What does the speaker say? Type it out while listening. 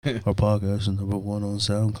Our podcast is #1 on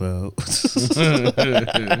SoundCloud.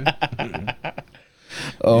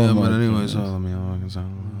 Oh yeah, my but anyways, goodness. let me know. I can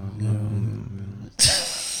sound.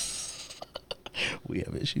 We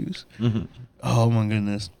have issues. Mm-hmm. Oh my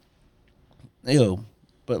goodness. Yo,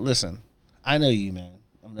 but listen, I know you, man.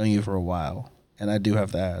 I've known you for a while, and I do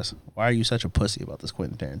have to ask, why are you such a pussy about this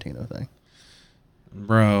Quentin Tarantino thing?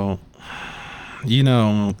 Bro, you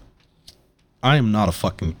know, I am not a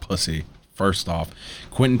fucking pussy. First off,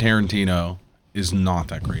 Quentin Tarantino is not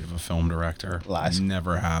that great of a film director. Lies.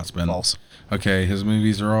 Never has been. False. Okay, his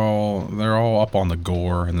movies are all up on the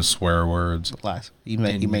gore and the swear words. Lies.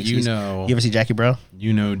 And you ever see Jackie Brown?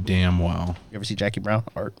 You know damn well. You ever see Jackie Brown?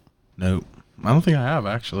 Art. Nope. I don't think I have,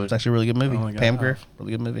 actually. It's actually a really good movie. I don't think I Pam have. Grier,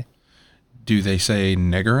 really good movie. Do they say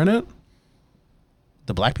nigger in it?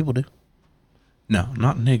 The black people do. No,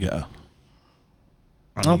 not nigga.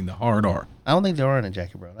 I Oh. mean the hard R. I don't think there are in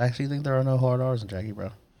Jackie Brown. I actually think there are no hard R's in Jackie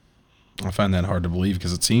Brown. I find that hard to believe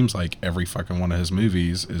because it seems like every fucking one of his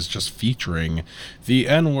movies is just featuring the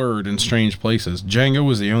N-word in strange places. Django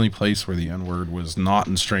was the only place where the N-word was not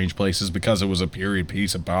in strange places because it was a period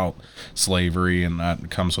piece about slavery and that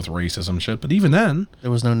comes with racism shit. But even then,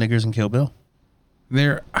 There was no niggers in Kill Bill.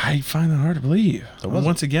 I find that hard to believe. There wasn't.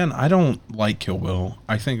 Once again, I don't like Kill Bill.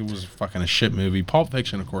 I think it was fucking a shit movie. Pulp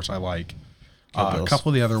Fiction, of course, I like. A Bill's couple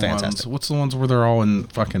of the other fantastic. ones. What's the ones where they're all in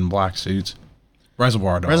fucking black suits?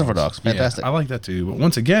 Reservoir Dogs. Reservoir Dogs, Yeah, fantastic. I like that too. But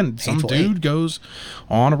once again, some Hateful dude Eight. goes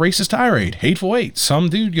on a racist tirade. Hateful Eight. Some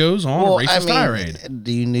dude goes on a racist tirade.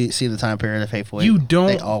 do you see the time period of Hateful Eight? You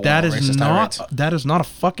They all don't. That went on is racist not. tirades. That is not a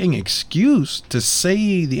fucking excuse to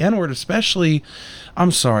say the N word. Especially,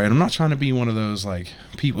 I'm sorry, and I'm not trying to be one of those like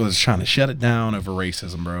people that's trying to shut it down over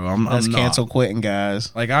racism, bro. I'm Let's not. cancel quitting,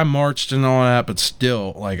 guys. Like I marched and all that, but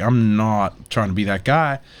still, like I'm not trying to be that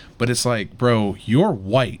guy. But it's like, bro, you're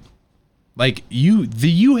white. Like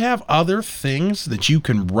you have other things that you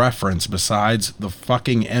can reference besides the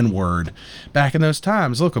fucking N-word. Back in those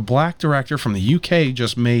times, look, a black director from the UK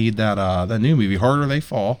just made that new movie Harder They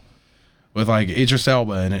Fall with like Idris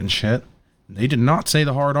Elba in it and shit. They did not say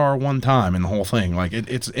the hard R one time in the whole thing. Like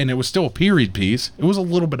it was still a period piece. It was a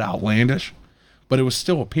little bit outlandish, but it was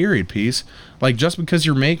still a period piece. Like just because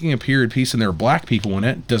you're making a period piece and there are black people in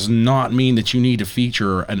it does not mean that you need to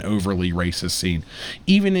feature an overly racist scene.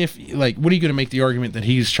 Even if like, what are you going to make the argument that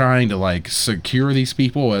he's trying to like secure these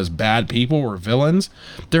people as bad people or villains?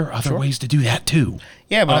 There are other ways to do that too.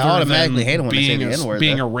 Yeah, but I Other automatically than hate 'em when they say being the N-word,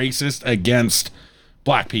 being though. a racist against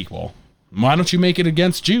black people. Why don't you make it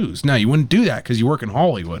against Jews? No, you wouldn't do that because you work in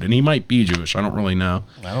Hollywood, and he might be Jewish. I don't really know.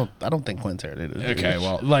 I don't think Quentin Tarantino is. Okay,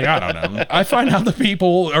 well, like I don't know. I find out the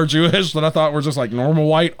people are Jewish that I thought were just like normal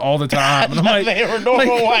white all the time, and I'm like, they were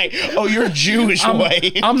normal white. Oh, you're Jewish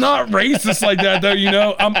white. I'm not racist like that though. You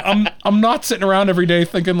know, I'm not sitting around every day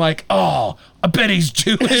thinking like, oh, I bet he's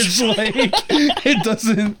Jewish. Like it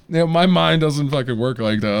doesn't. You know, my mind doesn't fucking work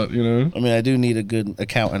like that. You know. I mean, I do need a good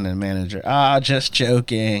accountant and manager. Just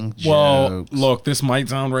joking. Well, Jokes. look, this might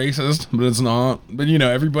sound racist, but it's not. But you know,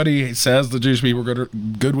 everybody says the Jewish people are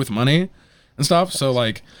good with money and stuff. So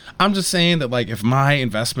like, I'm just saying that like, if my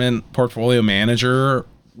investment portfolio manager,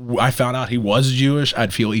 I found out he was Jewish,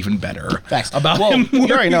 I'd feel even better Facts. about Well, him. you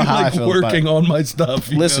already know how I like, feel about working it. on my stuff.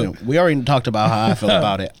 you Listen, know? we already talked about how I feel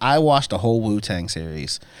about it. I watched the whole Wu-Tang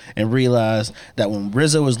series and realized that when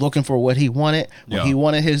Rizzo was looking for what he wanted, when Yeah. he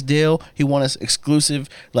wanted his deal, he wanted exclusive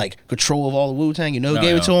like control of all the Wu-Tang. You know who Oh,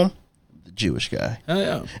 gave it yeah. to him? The Jewish guy. Oh,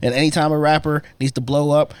 yeah. And anytime a rapper needs to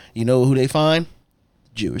blow up, you know who they find?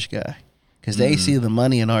 The Jewish guy. Because they see the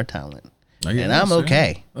money in our talent. I guess, And I'm yeah.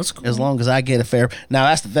 okay. That's cool. As long as I get a fair. Now,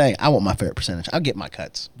 that's the thing. I want my fair percentage. I'll get my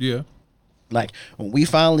cuts. Yeah. Like, when we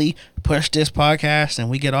finally push this podcast and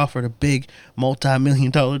we get offered a big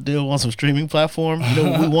multi-million-dollar deal on some streaming platform, you know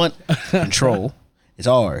what we want? Control. It's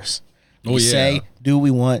ours. Oh, We yeah. say, do what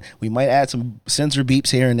we want. We might add some censor beeps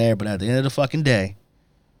here and there, but at the end of the fucking day,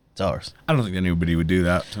 it's ours. I don't think anybody would do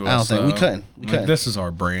that to us. I don't think we though. couldn't. We Like, couldn't. this is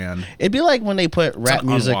our brand. It'd be like when they put It's rap an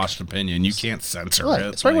music. unwashed opinion. You can't censor Look, it.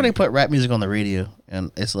 it's like when they Like, put rap music on the radio,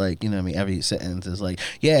 and it's like, you know what I mean, every sentence is like,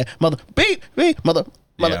 yeah, mother, beep, mother,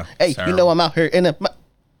 Yeah, hey, terrible. you know I'm out here, and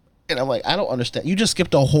I'm like, I don't understand. You just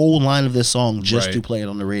skipped a whole line of this song just Right. to play it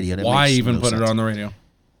on the radio. That why makes even no put sense. it on the radio?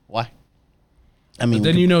 Why? I mean,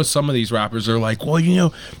 Then you know some of these rappers are like, well, you know,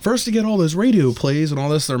 first to get all those radio plays and all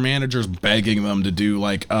this, their manager's begging them to do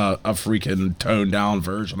like a freaking toned down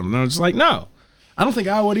version of them. And it's like, no, I don't think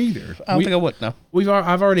I would either. I don't think I would. No,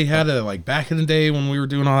 I've already had to, like back in the day when we were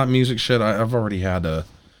doing all that music shit, I've already had to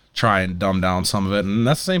try and dumb down some of it. And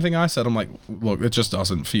that's the same thing I said. I'm like, look, it just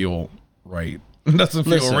doesn't feel right. It doesn't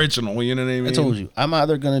feel Listen, original. You know what I mean? I told you, I'm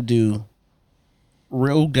either gonna do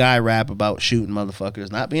real guy rap about shooting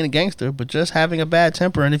motherfuckers, not being a gangster, but just having a bad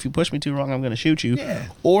temper. And if you push me too wrong, I'm gonna shoot you. Yeah.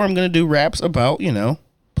 Or I'm gonna do raps about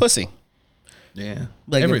pussy. Yeah.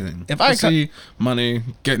 Like, everything. if I Pussy, money,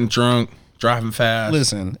 getting drunk, driving fast.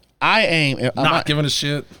 Listen, I aim not giving a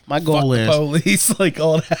shit. My goal is police, like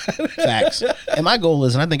all that. facts. And my goal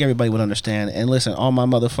is, and I think everybody would understand. And listen, all my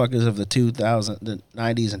motherfuckers of the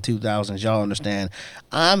 90s and 2000s, y'all understand.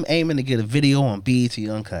 I'm aiming to get a video on BET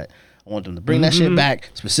Uncut. I want them to bring that shit back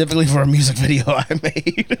specifically for a music video I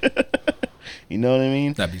made. You know what I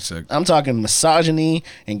mean? That'd be sick. I'm talking misogyny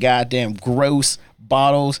and goddamn gross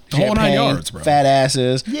bottles, The whole champagne, 9 yards, bro. fat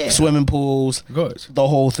asses, Yeah. swimming pools, Good. the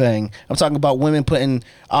whole thing. I'm talking about women putting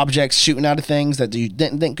objects shooting out of things that you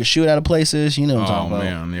didn't think could shoot out of places. You know what I'm talking about.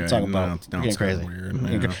 Man, yeah, I'm talking about. now Getting it's kinda crazy.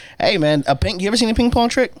 weird. Yeah. Hey man, you ever seen a ping pong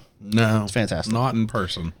trick? No, It's fantastic. Not in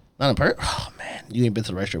person. Not in person. Oh man, you ain't been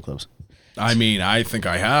to the right strip clubs. I mean, I think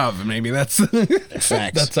I have. Maybe that's Facts.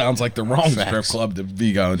 that sounds like the wrong strip Facts. club to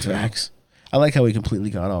be going to. Facts. I like how we completely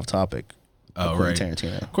got off topic. Oh, Quentin right.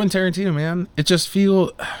 Tarantino. Quentin Tarantino, man. It just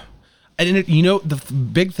feel. And the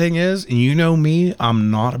big thing is, and you know me,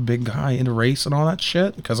 I'm not a big guy into race and all that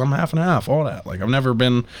shit because I'm half and half, all that. Like I've never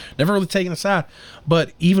really taken a side.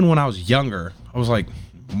 But even when I was younger, I was like,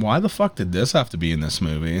 why the fuck did this have to be in this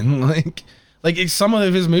movie? And like some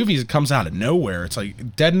of his movies, it comes out of nowhere. It's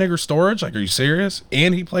like Dead Nigger Storage. Like, are you serious?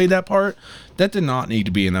 And he played that part. That did not need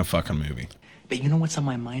to be in that fucking movie. But you know what's on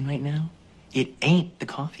my mind right now? It ain't the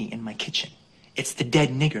coffee in my kitchen. It's the dead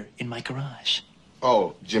nigger in my garage.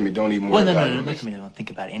 Oh, Jimmy, don't even Well, worry no, about look it. at me. Don't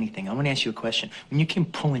think about anything. I want to ask you a question. When you came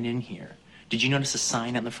pulling in here, did you notice a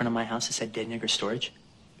sign out in the front of my house that said dead nigger storage?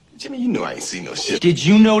 Jimmy, you know I ain't seen no shit. Did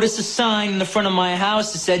you notice a sign in the front of my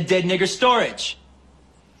house that said dead nigger storage?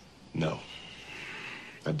 No,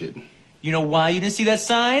 I didn't. You know why you didn't see that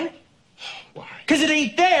sign? Why? Because it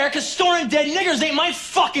ain't there, because storing dead niggers ain't my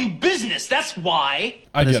fucking business. That's why.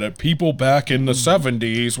 I get it. People back in the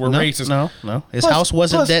 70s were racist. No. His Plus- house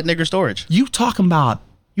wasn't plus- dead nigger storage. You talking about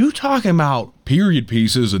period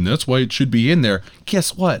pieces, and that's why it should be in there.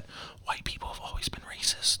 Guess what? White people have always been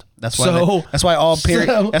racist. That's why all pieces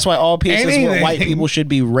where anything. white people should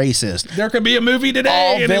be racist. There could be a movie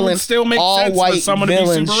today, and it would still make all sense white for someone to be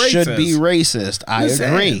super villains racist. should be racist. I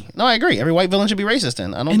Listen. agree. No, I agree. Every white villain should be racist.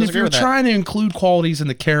 And I don't And if disagree you're with that. trying to include qualities in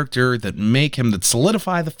the character that make him, that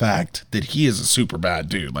solidify the fact that he is a super bad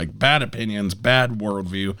dude, like bad opinions, bad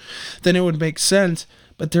worldview, then it would make sense.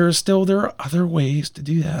 But there are other ways to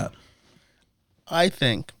do that. I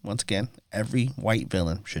think once again, every white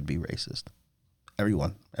villain should be racist.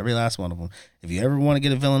 Everyone, every last one of them. If you ever want to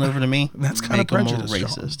get a villain over to me, That's kind of make 'em prejudice.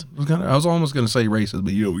 racist. I was almost going to say racist,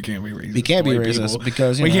 but we can't be racist. We can't to be white racist people.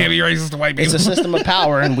 because we can't be racist to white people. It's a system of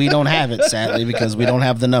power, and we don't have it, sadly, because we don't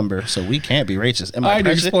have the number. So we can't be racist. Am I I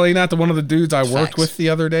prejudiced? explained that to one of the dudes I worked Facts. with the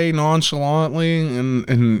other day nonchalantly,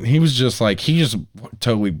 and he was just like, he just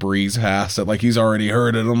totally breezed past it, like he's already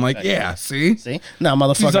heard it. I'm like, yeah, see? See, now,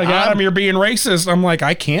 motherfucker, He's like, I'm- Adam, you're being racist. I'm like,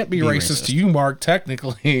 I can't be racist racist. to you, Mark,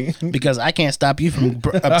 technically. because I can't stop you from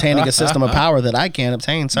obtaining a system of power that I can't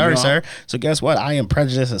obtain. Sorry, Yeah. sir. So guess what? I am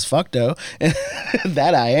prejudiced as fuck, though.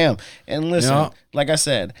 That I am. And listen, Yeah. like I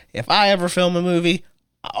said, if I ever film a movie,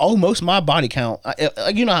 almost my body count.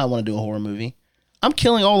 You know how I want to do a horror movie. I'm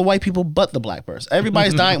killing all the white people but the black person.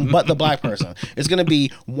 Everybody's dying but the black person. It's going to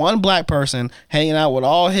be one black person hanging out with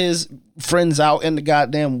all his friends out in the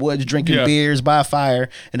goddamn woods drinking Yeah. beers by a fire.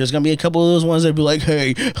 And there's going to be a couple of those ones that be like,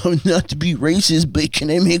 hey, I'm not to be racist, but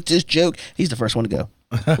can I make this joke? He's the first one to go.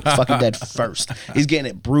 Fucking dead first. He's getting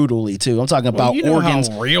it brutally too. I'm talking about you know organs.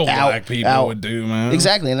 how real out, black people out. would do, man.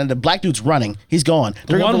 Exactly. And then the black dude's running. He's gone.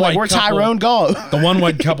 They're one gonna be like, white where's couple- Tyrone gone? The one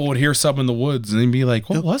white couple would hear something in the woods and they'd be like,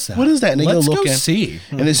 what was that? What is that? And they Let's go look go in. see.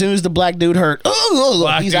 And as soon as the black dude heard,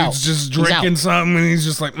 Black he's dude's out. just He's out. drinking something and he's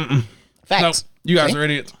just like, mm-mm. Facts. Nope, you guys See? are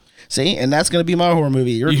idiots. See, and that's gonna be my horror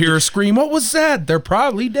movie. You hear a scream, what was that? They're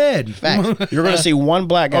probably dead. Facts. You're gonna see one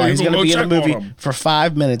black guy. Oh, He's you're gonna gonna be go in the check on movie him. for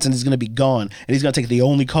 5 minutes, and he's gonna be gone. And he's gonna take the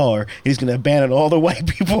only car. And he's gonna abandon all the white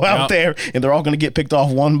people out Yep. there, and they're all gonna get picked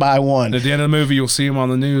off one by one. At the end of the movie, you'll see him on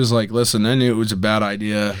the news like, listen, I knew it was a bad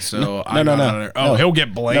idea, so I got out of there. Oh, No. he'll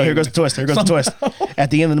get blamed. No, here goes the twist. Here goes the twist.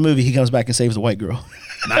 At the end of the movie, he comes back and saves the white girl.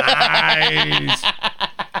 Nice.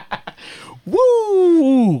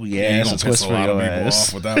 Woo! Yeah, Yeah, you're that's gonna a piss twist a for lot your of people ass.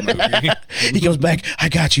 off with that movie. He comes back. I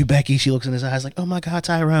got you, Becky. She looks in his eyes like, "Oh my God,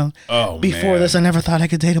 Tyrone." Oh, Before man. this, I never thought I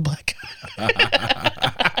could date a black guy.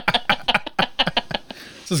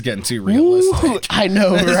 This is getting too realistic. Ooh, I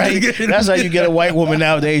know, right? That's how you get a white woman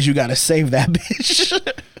nowadays. You got to save that bitch.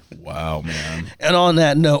 Wow, man. And on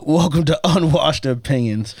that note, welcome to Unwashed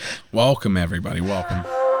Opinions. Welcome, everybody. Welcome.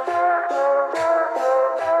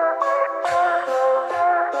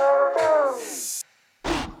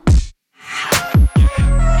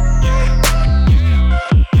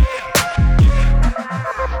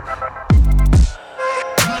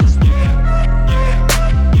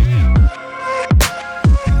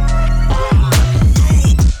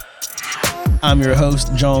 I'm your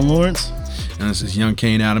host, John Lawrence. And this is Young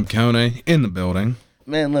Kane Adam Kone in the building.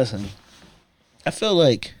 Man, listen. I feel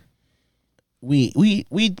like we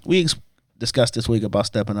discussed this week about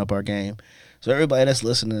stepping up our game. So everybody that's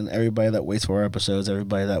listening, everybody that waits for our episodes,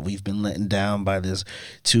 everybody that we've been letting down by this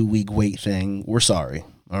 2-week wait thing, we're sorry.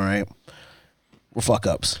 All right? We're fuck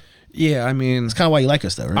ups. Yeah, I mean, It's kind of why you like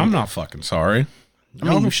us, though, right? I'm not fucking sorry. I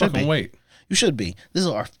mean, Y'all you go should fucking be. wait. You should be. This is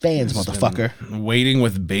our fans, motherfucker. Waiting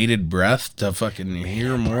with bated breath to fucking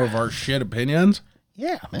hear more of our shit opinions.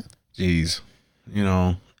 Yeah, man. Jeez, you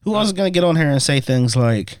know. Who else is going to get on here and say things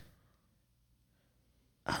like,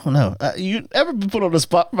 I don't know. You ever been put on the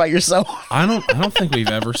spot by yourself? I don't think we've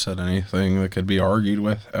ever said anything that could be argued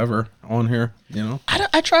with ever on here. You know.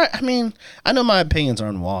 I mean, I know my opinions are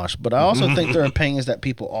unwashed, but I also think there are opinions that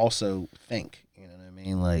people also think. You know what I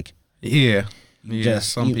mean? Like, Yeah. Just-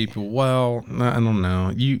 some you- people. Well, I don't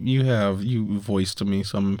know. You voiced to me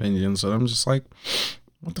some opinions, and I'm just like,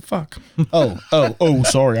 what the fuck? oh,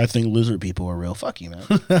 sorry. I think lizard people are real. Fuck you, man.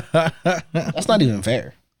 That's not even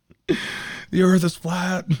fair. The earth is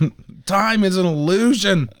flat. Time is an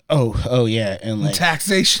illusion. Oh, yeah. And like,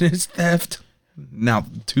 Taxation is theft. Now,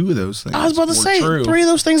 two of those things. I was about to were say, true. 3 of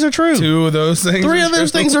those things are true. Two of those things. 3 are of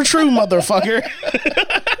those true. things are true, motherfucker.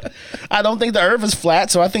 I don't think the earth is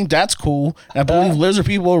flat, so I think that's cool. I believe lizard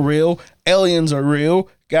people are real. Aliens are real.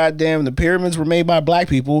 Goddamn, the pyramids were made by black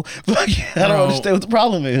people. I don't Bro. understand what the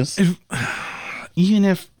problem is. Even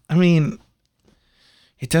if, I mean,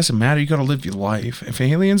 it doesn't matter. You got to live your life. If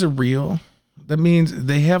aliens are real, that means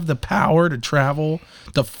they have the power to travel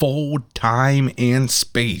the full time and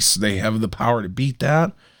space. They have the power to beat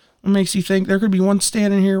that. What makes you think there could be one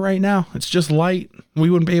standing here right now? It's just light. We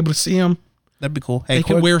wouldn't be able to see them. That'd be cool. Hey, They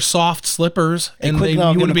could wear soft slippers, Hey, and Quick you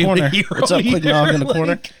Nog in wouldn't the be able to corner. hear What's up, them Quick Nog in the either.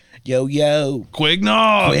 corner? Like, Yo, yo. Quick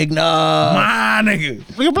Nog. Quick Nog. My nigga.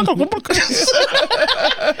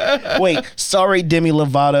 Wait, sorry, Demi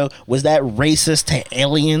Lovato. Was that racist to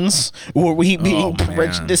aliens? Were we being man.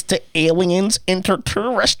 prejudiced to aliens,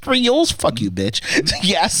 interterrestrials? Fuck you, bitch.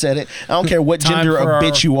 Yeah, I said it. I don't care what Time gender for of our-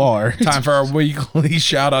 bitch you are. Time for our weekly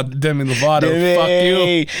shout out to Demi Lovato. Fuck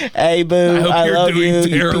you. Hey, boo. I hope I you're love doing you,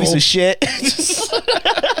 terrible. you piece of shit.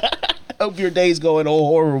 Hope your day's going all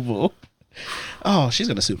horrible. Oh, she's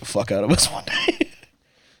going to sue the fuck out of us one day.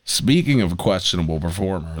 Speaking of questionable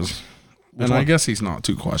performers, and I guess he's not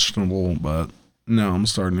too questionable, but no, I'm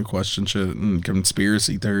starting to question shit and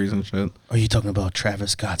conspiracy theories and shit. Are you talking about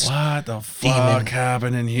Travis Scott's? What the fuck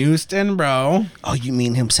happened in Houston, bro? Oh, you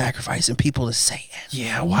mean him sacrificing people to Satan?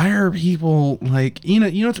 Yeah, why are people like, you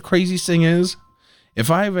know what the craziest thing is? If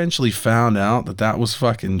I eventually found out that that was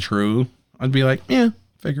fucking true, I'd be like, yeah,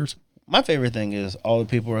 figures. My favorite thing is all the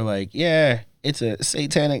people are like, yeah, it's a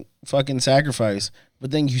satanic fucking sacrifice.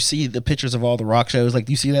 But then you see the pictures of all the rock shows. Like,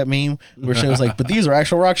 do you see that meme where it shows like, but these are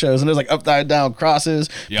actual rock shows. And there's like upside down crosses,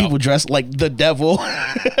 Yep. people dressed like the devil.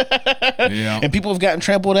 Yeah. And people have gotten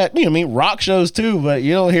trampled at, you know what I mean, rock shows too. But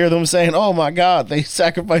you don't hear them saying, oh my God, they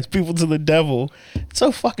sacrifice people to the devil. It's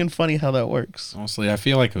so fucking funny how that works. Honestly, I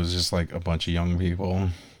feel like it was just like a bunch of young people.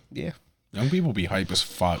 Yeah. Young people be hype as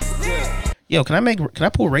fuck. Yo, can I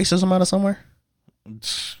pull racism out of somewhere?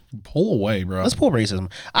 Pull away, bro. Let's pull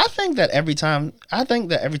racism. I think that every time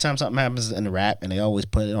something happens in rap and they always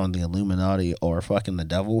put it on the Illuminati or fucking the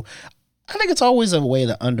devil, I think it's always a way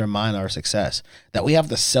to undermine our success. That we have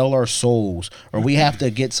to sell our souls or we have to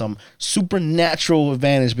get some supernatural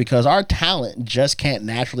advantage because our talent just can't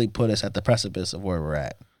naturally put us at the precipice of where we're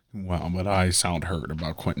at. Wow, but I sound hurt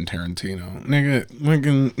about Quentin Tarantino. Nigga,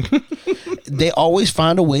 They always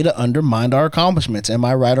find a way to undermine our accomplishments. Am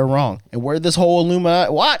I right or wrong? And where this whole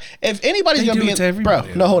Illuminati, why? If anybody's They going to do be it to in, everybody.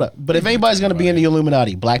 bro, no, hold up. But if anybody's going to be in the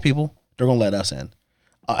Illuminati, black people, they're going to let us in.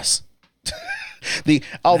 Us.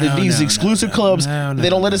 These exclusive clubs, they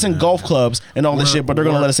don't let us in golf clubs and all this shit, but they're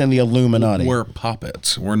going to let us in the Illuminati. we're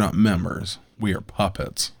puppets. We're not members. We are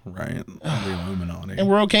puppets, right? Of the Illuminati. And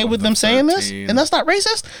we're okay Of with the them saying this? 13. And that's not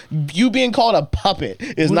racist? You being called a puppet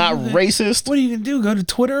is not racist? What are you gonna do? Go to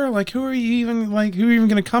Twitter? Like, who are you even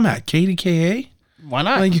gonna come at? KDKA? Why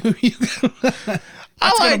not? Like, who you?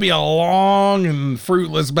 It's gonna be a long and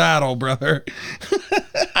fruitless battle, brother.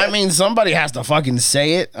 I mean, somebody has to fucking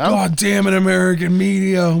say it. God damn it, American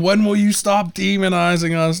media! When will you stop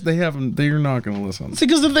demonizing us? They're not gonna listen. See,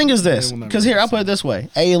 because the thing is this. They will never Because here, I'll put it this way.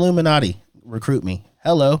 Hey, Illuminati, recruit me.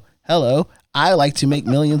 Hello. I like to make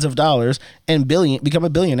millions of dollars and become a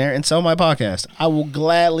billionaire and sell my podcast. I will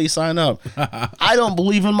gladly sign up. I don't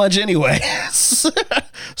believe in much anyway.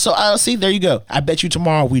 So I'll see. There you go. I bet you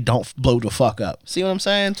tomorrow we don't blow the fuck up. See what I'm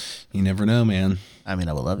saying? You never know, man. I mean,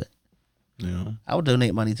 I would love it. Yeah. I would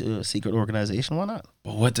donate money to a secret organization. Why not?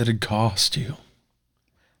 But what did it cost you?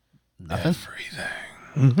 Nothing.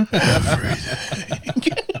 Everything. Everything.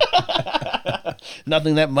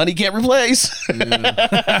 Nothing that money can't replace.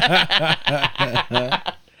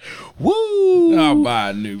 Woo! I'll buy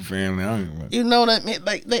a new family. I don't even- You know what I mean?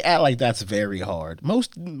 Like, they act like that's very hard.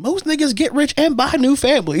 Most niggas get rich and buy new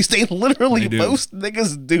families. They literally, They do. most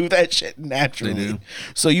niggas do that shit naturally. They do.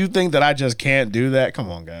 So you think that I just can't do that? Come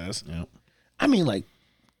on, guys. Yeah. I mean, like,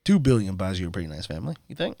 $2 billion buys you a pretty nice family.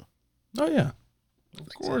 You think? Oh yeah, of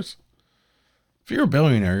course. If you're a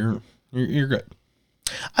billionaire, you're good.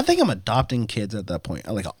 I think I'm adopting kids at that point.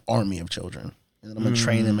 I like an army of children. And I'm gonna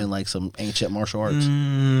train them in like some ancient martial arts.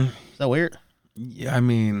 Is that weird? Yeah, I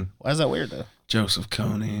mean Why is that weird though? Joseph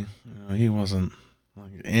Kony, he wasn't like,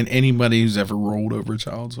 and anybody who's ever rolled over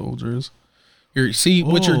child soldiers.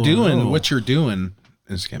 What you're doing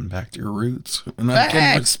is getting back to your roots, and I can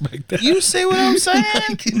Facts. respect that. You see what I'm saying?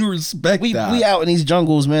 I can respect We that. out in these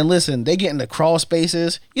jungles, man. Listen, they get into crawl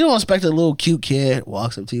spaces. You don't expect a little cute kid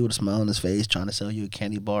walks up to you with a smile on his face, trying to sell you a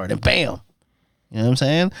candy bar, and then bam. You know what I'm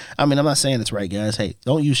saying? I mean, I'm not saying it's right, guys. Hey,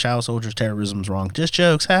 don't use child soldiers. Terrorism's wrong. Just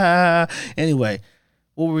jokes. Ha ha ha. Anyway,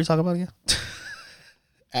 what were we talking about again?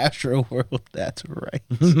 Astro World. That's right.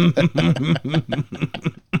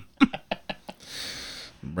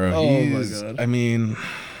 Bro, Oh, my God. I mean,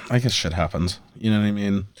 I guess shit happens. You know what I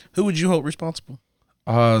mean? Who would you hope responsible?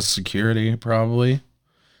 Security, probably.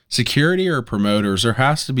 Security or promoters. There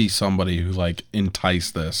has to be somebody who like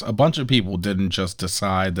enticed this. A bunch of people didn't just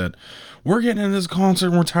decide that we're getting into this concert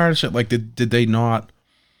and we're tired of shit. Like, did they not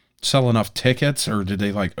sell enough tickets, or did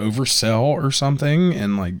they like oversell or something?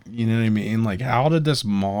 And like, you know what I mean? Like, how did this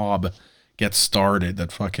mob get started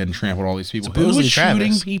that fucking trampled all these people? Who Supposedly was shooting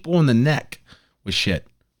Travis. people in the neck with shit?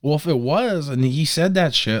 Well, if it was, and he said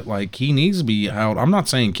that shit, like, he needs to be out. I'm not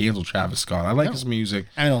saying cancel Travis Scott. I like his music.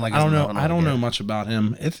 I don't like. I don't know. his- I don't know much about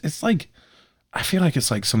him. It's like, I feel like it's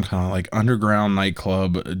like some kind of like underground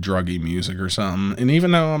nightclub druggy music or something. And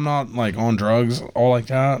even though I'm not like on drugs all like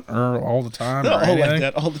that or all the time, or All like anything,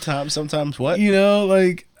 that all the time. Sometimes what? you know,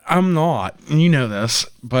 like I'm not. And you know this,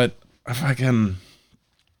 but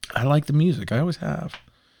I like the music. I always have.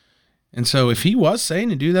 And so if he was saying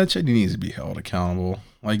to do that shit, he needs to be held accountable.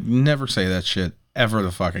 Like, never say that shit ever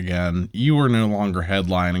the fuck again. You are no longer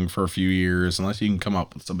headlining for a few years unless you can come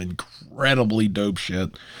up with some incredibly dope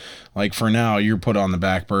shit. Like, for now, you're put on the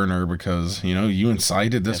back burner because, you know, you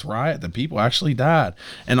incited this riot that people actually died.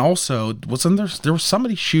 And also, there was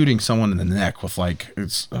somebody shooting someone in the neck with, like,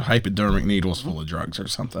 it's hypodermic needles full of drugs or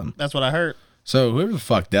something. That's what I heard. So whoever the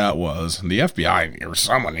fuck that was, the FBI or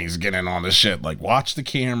someone needs to get in on this shit. Like, watch the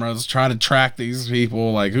cameras, try to track these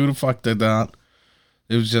people. Like, who the fuck did that?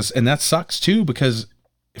 It was just, and that sucks too, because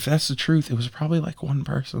if that's the truth, it was probably like one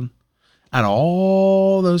person. Out of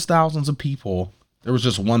all those thousands of people, there was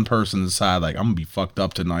just one person that decided, like, I'm gonna be fucked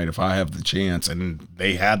up tonight if I have the chance. And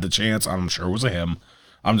they had the chance. I'm sure it was a him.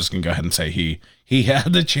 I'm just gonna go ahead and say he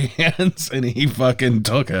had the chance and he fucking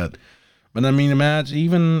took it. But I mean, imagine,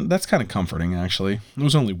 even that's kind of comforting, actually. There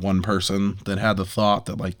was only one person that had the thought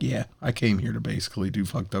that, like, yeah, I came here to basically do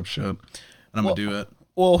fucked up shit, and I'm gonna do it.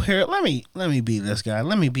 Well, here, let me be this guy.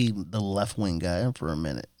 Let me be the left wing guy for a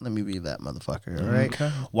minute. Let me be that motherfucker. All right.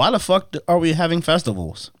 Okay. Why the fuck are we having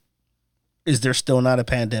festivals? Is there still not a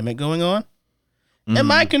pandemic going on? Am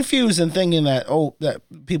I confused in thinking that that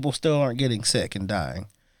people still aren't getting sick and dying?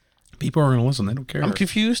 People are gonna listen. They don't care. I'm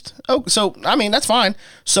confused. Oh, so I mean that's fine.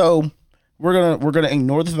 So we're gonna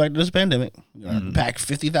ignore the fact of this pandemic. We're gonna pack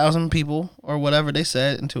 50,000 people or whatever they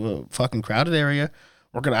said into a fucking crowded area.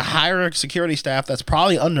 We're gonna hire a security staff that's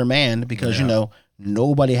probably undermanned because you know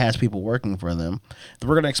nobody has people working for them.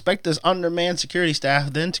 We're gonna expect this undermanned security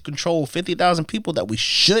staff then to control 50,000 people that we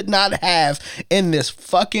should not have in this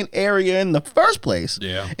fucking area in the first place.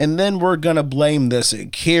 Yeah. And then we're gonna blame the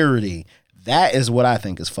security. That is what I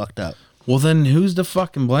think is fucked up. Well, then who's the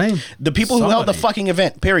fucking blame? The people who held the Somebody. fucking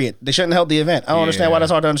event, period. They shouldn't have held the event. I don't understand why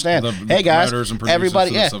that's hard to understand. The Hey guys, promoters and producers everybody,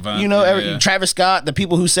 of this event. you know, Yeah. Travis Scott, the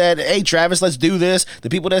people who said, hey Travis, let's do this. The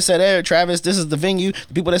people that said, hey Travis, this is the venue.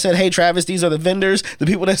 The people that said, hey Travis, these are the vendors. The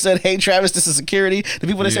people that said, hey Travis, this is security. The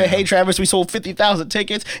people that said, Yeah. hey Travis, we sold 50,000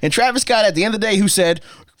 tickets. And Travis Scott at the end of the day who said,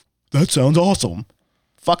 that sounds awesome.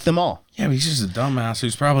 Fuck them all. Yeah, but he's just a dumbass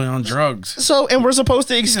who's probably on drugs. So, and we're supposed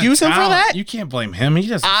to excuse him for Talent. that? You can't blame him. He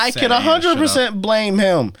doesn't. I set can any of this shit up. 100% blame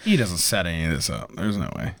him. He doesn't set any of this up. There's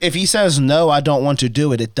no way. If he says, no, I don't want to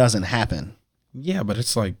do it, it doesn't happen. Yeah, but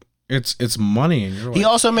it's like it's money, and you're He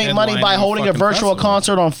like also made money by headlining holding a fucking virtual festival.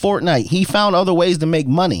 concert on Fortnite. He found other ways to make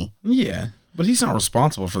money. Yeah, But he's not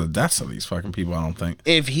responsible for the deaths of these fucking people, I don't think.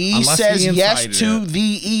 If he Unless says he yes incited to it.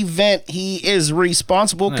 the event, he is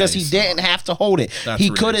responsible because he he's didn't not. have to hold it. That's He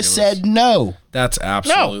could have ridiculous. said no. That's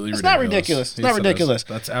absolutely it's ridiculous. not ridiculous. It's not Yes, it is. ridiculous.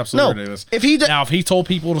 That's absolutely No, ridiculous. if he now, if he told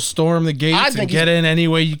people to storm the gates and get in any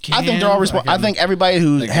way you can, I think they're all responsible. I think everybody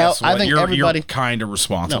who held. I think you're everybody. kind of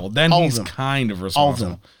responsible. No, then all of he's them. kind of All of responsible.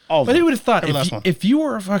 them. All of But them. who would have thought Every last one. if you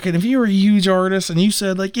were a huge artist and you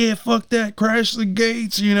said like, yeah, fuck that, crash the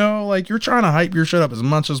gates, you know, like you're trying to hype your shit up as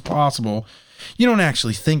much as possible. You don't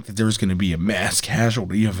actually think that there's going to be a mass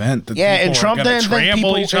casualty event. That Yeah, people and Trump are gonna didn't think trample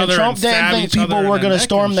people. each And other Trump and didn't stab think each other people in were the going to neck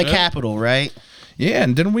storm and the shit. Capitol, right? Yeah,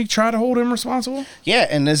 and didn't we try to hold him responsible? Yeah,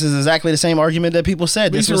 and this is exactly the same argument that people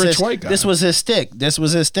said. He's This a was rich his. white guy. This was his stick. This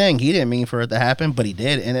was his thing. He didn't mean for it to happen, but he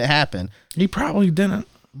did, and it happened. He probably didn't.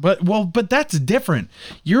 But that's different.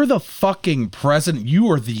 You're the fucking president. You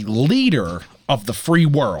are the leader of the free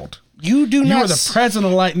world. You do You not. are the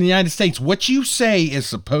president of the United States. What you say is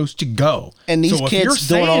supposed to go. And these So if kids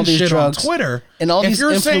you're doing all saying these shit drugs on Twitter, and all if these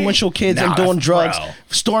you're saying- influential kids and Nah, doing that's- drugs, bro.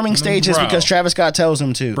 storming stages Bro. because Travis Scott tells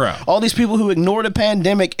them to. Bro. All these people who ignore the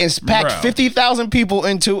pandemic and packed Bro. 50,000 people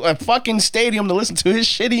into a fucking stadium to listen to his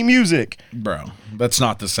shitty music. Bro, that's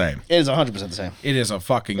not the same. It is 100% the same. It is a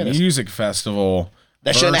fucking is. music festival.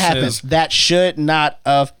 That shouldn't have happened. versus- That should not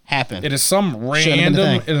have happened. It is some Shouldn't have been a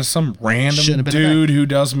random. thing. It is some random Shouldn't have been a dude who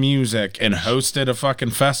does music and hosted a fucking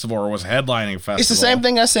festival or was headlining a festival. It's the same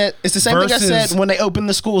thing I said. It's the same thing I Versus- said when they opened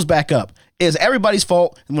the schools back up. It's everybody's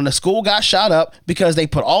fault when the school got shot up because they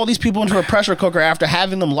put all these people into a pressure cooker after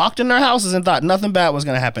having them locked in their houses and thought nothing bad was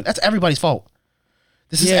going to happen. That's everybody's fault.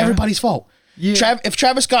 This is Yeah. everybody's fault. Yeah. If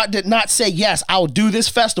Travis Scott did not say, yes, I'll do this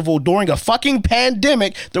festival during a fucking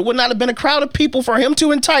pandemic, there would not have been a crowd of people for him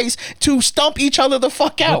to entice to stump each other the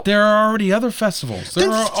fuck out. But there are already other festivals. There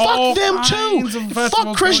Then are fuck all them kinds too. of Fuck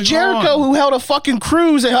festivals Chris going Jericho on. who held a fucking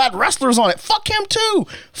cruise and had wrestlers on it. Fuck him too.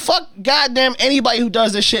 Fuck goddamn anybody who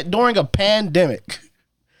does this shit during a pandemic.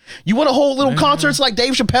 You want to hold little concerts like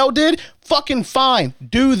Dave Chappelle did? Fucking fine.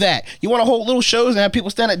 Do that. You want to hold little shows and have people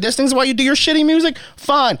stand at distance while you do your shitty music?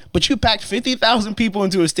 Fine. But you packed 50,000 people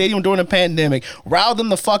into a stadium during a pandemic, riled them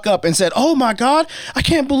the fuck up and said, oh my God, I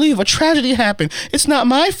can't believe a tragedy happened. It's not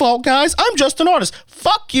my fault, guys. I'm just an artist.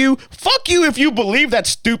 Fuck you. Fuck you if you believe that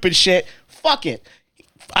stupid shit. Fuck it.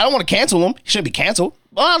 I don't want to cancel him. He shouldn't be canceled.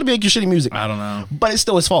 Well, to make your shitty music. I don't know. But it's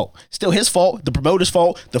still his fault. Still his fault. The promoter's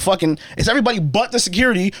fault. It's everybody but the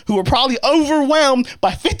security who are probably overwhelmed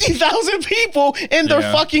by 50,000 people in their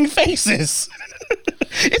Yeah. fucking faces.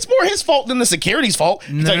 It's more his fault than the security's fault.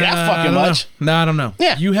 I'll tell you that fucking much. No, I don't know.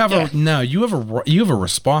 Yeah, You have yeah. you have a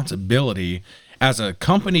responsibility as a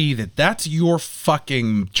company that's your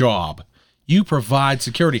fucking job. You provide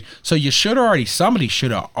security. So somebody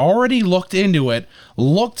should have already looked into it,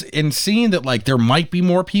 looked and seen that like there might be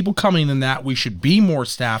more people coming than that. We should be more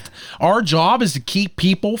staffed. Our job is to keep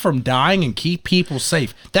people from dying and keep people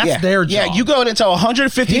safe. That's their job. Yeah, you go into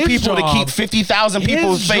 150 His people to job- keep 50,000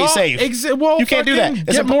 people his job- safe. well, you can't do that. fucking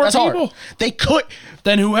get more That's hard. people. They could.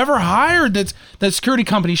 Then whoever hired that security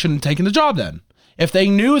company shouldn't have taken the job then. If they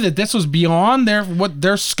knew that this was beyond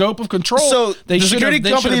their scope of control, So they the security should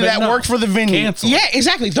have company that worked for the venue. Canceled. Yeah,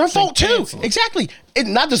 exactly. Their fault too. canceled. Exactly.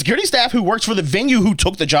 Not the security staff who works for the venue who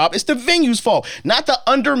took the job. It's the venue's fault. Not the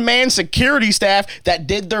undermanned security staff that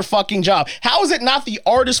did their fucking job. How is it not the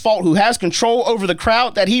artist's fault who has control over the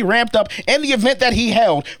crowd that he ramped up and the event that he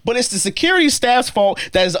held, but it's the security staff's fault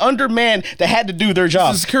that is undermanned that had to do their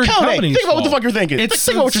job? It's the security Come on, company's think about what the fault. fuck you're thinking. It's think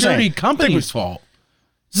the about what you're saying. security company's fault.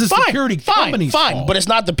 It's the Fine, security company's fault. but it's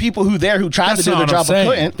not the people who tried to do their what I'm job but saying.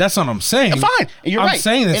 couldn't. That's not what I'm saying. Fine, you're I'm right.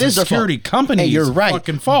 saying It it's is the their fault. security company's And you're right.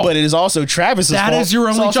 fucking fault. But it is also Travis's fault. That is your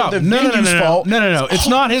It's only also job. the No. venue's fault. No. It's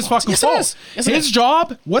not his fucking Yes, it fault. is. Yes, it His is.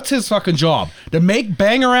 job, what's his fucking job? To make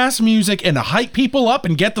banger ass music and to hype people up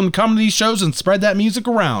and get them to come to these shows and spread that music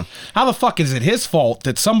around. How the fuck is it his fault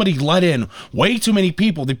that somebody let in way too many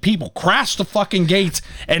people? The people crashed the fucking gates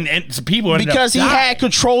and some people ended Because he up dying. had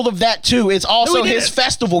control of that too. It's also No, he his didn't.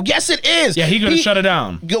 festival. Yes, it is. Yeah, he could have shut it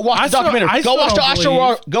down. Go watch I the documentary. still Go watch the don't Astro believe-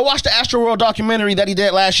 World. Go watch the Astroworld documentary that he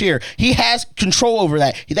did last year. He has control over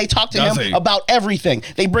that. They talk to Does him he? about everything.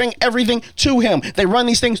 They bring everything to him. They run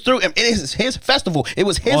these things through him. It is his festival. It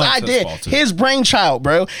was his Well, that's his idea, fault, too. his brainchild,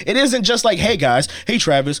 bro. It isn't just like, hey guys, hey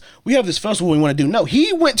Travis, we have this festival we want to do. No,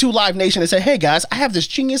 he went to Live Nation and said, hey guys, I have this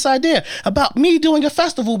genius idea about me doing a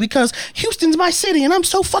festival because Houston's my city and I'm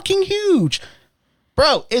so fucking huge.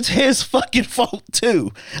 Bro, it's his fucking fault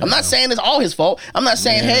too. I'm not saying it's all his fault. I'm not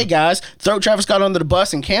saying, hey guys, throw Travis Scott under the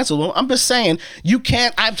bus and cancel him. I'm just saying you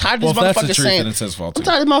can't. I'm tired of these motherfuckers saying it's his fault. I'm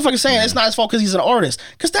tired of these motherfuckers saying it's not his fault because he's an artist.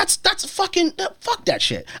 Because that's fucking fuck that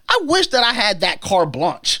shit. I wish that I had that carte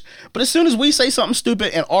blanche. But as soon as we say something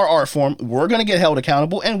stupid in our art form, we're gonna get held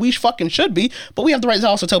accountable, and we fucking should be. But we have the right to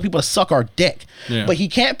also tell people to suck our dick. Yeah. But he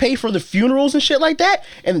can't pay for the funerals and shit like that,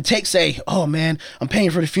 and then say, oh man, I'm paying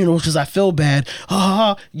for the funerals because I feel bad.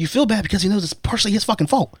 You feel bad because he knows it's partially his fucking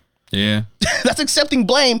fault. Yeah. That's accepting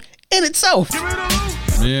blame in itself.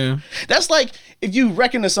 Yeah. That's like if you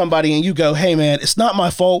reckon to somebody and you go, hey man, it's not my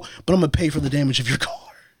fault, but I'm gonna pay for the damage of your car.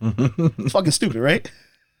 It's fucking stupid, right?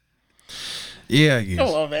 Yeah, I guess. Come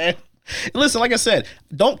on, man. Listen, like I said,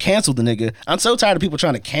 don't cancel the nigga. I'm so tired of people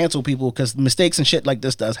trying to cancel people because mistakes and shit like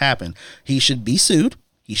this does happen. He should be sued.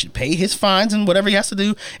 He should pay his fines and whatever he has to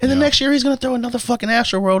do. And then next year he's going to throw another fucking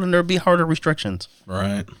Astroworld and there'll be harder restrictions.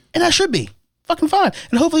 Right. And that should be fucking fine.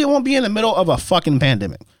 And hopefully it won't be in the middle of a fucking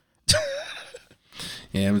pandemic.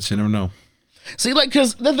 Yeah, but you never know. See, like,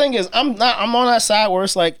 because the thing is, I'm on that side where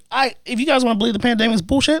it's like, if you guys want to believe the pandemic is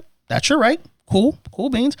bullshit, that's your right. Cool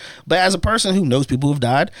beans. But as a person who knows people who've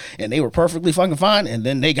died and they were perfectly fucking fine and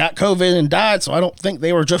then they got COVID and died, so I don't think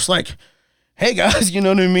they were just like, hey guys, you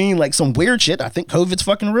know what I mean? Like some weird shit. I think COVID's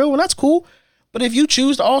fucking real and that's cool. But if you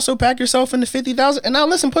choose to also pack yourself into 50,000, and now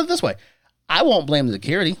listen, put it this way. I won't blame the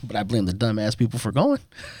security, but I blame the dumbass people for going.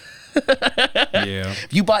 Yeah.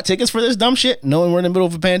 If you bought tickets for this dumb shit, knowing we're in the middle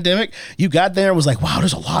of a pandemic, you got there and was like, wow,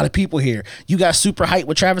 there's a lot of people here. You got super hyped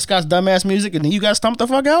with Travis Scott's dumbass music and then you got stumped the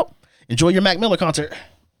fuck out. Enjoy your Mac Miller concert.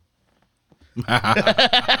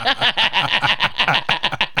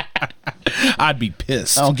 I'd be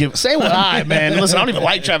pissed. I don't give. Say what man. Listen, I don't even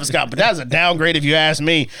like Travis Scott, but that's a downgrade if you ask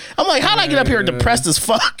me. I'm like, how'd I get up here depressed as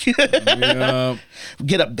fuck? Yeah.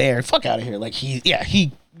 Get up there, fuck out of here. Like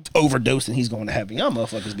he overdosed and he's going to heaven. Y'all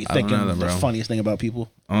motherfuckers be thinking the funniest thing about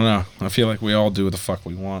people. I don't know. I feel like we all do what the fuck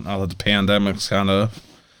we want. Now that the pandemic's kind of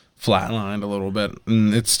flatlined a little bit,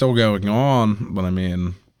 and it's still going on. But I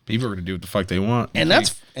mean, people are gonna do what the fuck they want, and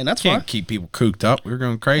that's can't fine. Keep people cooped up. We're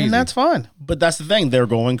going crazy, and that's fine. But that's the thing; they're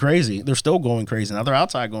going crazy. They're still going crazy. Now they're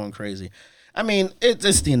outside going crazy. I mean,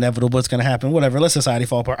 it's the inevitable. It's gonna happen. Whatever. Let society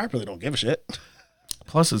fall apart. I really don't give a shit.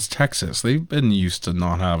 Plus, it's Texas. They've been used to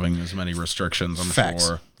not having as many restrictions. I'm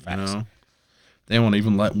sure. You know, they won't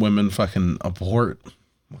even let women fucking abort.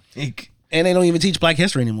 And they don't even teach Black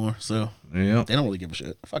history anymore. So yeah, they don't really give a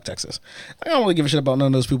shit. Fuck Texas. I don't really give a shit about none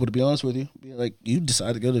of those people, to be honest with you. Be like, you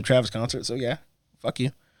decided to go to a Travis concert, so yeah, fuck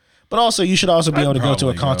you. But also, you should also be able to go to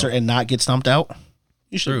a concert and not get stumped out.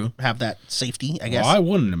 You should have that safety, I guess. Well, I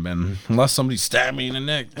wouldn't have been unless somebody stabbed me in the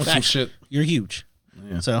neck or some shit. You're huge.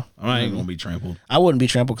 Yeah. So I ain't gonna be trampled. I wouldn't be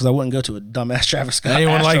trampled because I wouldn't go to a dumbass Travis Scott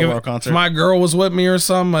concert. If my girl was with me or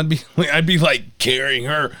something, I'd be like carrying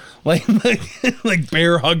her, like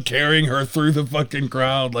bear hug carrying her through the fucking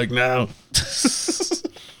crowd. Like, no,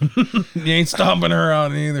 you ain't stomping her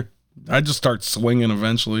out either. I'd just start swinging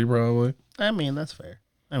eventually, probably. I mean, that's fair.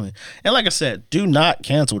 And like I said, do not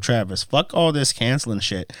cancel Travis. Fuck all this canceling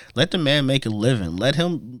shit. Let the man make a living. Let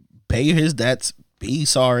him pay his debts. Be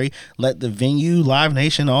sorry. Let the venue, Live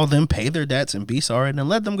Nation, all them pay their debts and be sorry, and then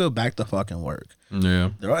let them go back to fucking work.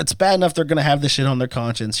 Yeah. It's bad enough they're going to have this shit on their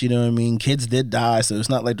conscience. You know what I mean? Kids did die, so it's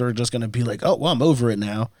not like they're just going to be like, oh, well, I'm over it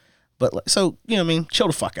now. But so, you know what I mean? Chill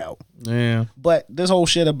the fuck out. Yeah. But this whole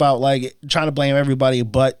shit about like trying to blame everybody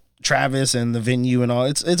but Travis and the venue and all,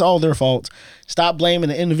 it's all their fault. Stop blaming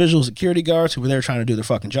the individual security guards who were there trying to do their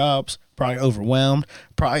fucking jobs. Probably overwhelmed.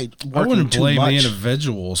 Probably working I wouldn't blame too much. the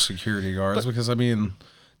individual security guards because I mean,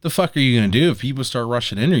 the fuck are you gonna do if people start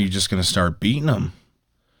rushing in? Are you just gonna start beating them?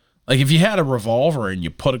 Like if you had a revolver and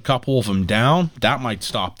you put a couple of them down, that might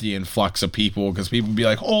stop the influx of people because people would be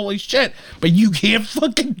like, "Holy shit!" But you can't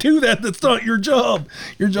fucking do that. That's not your job.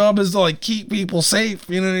 Your job is to like keep people safe.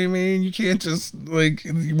 You know what I mean? You can't just like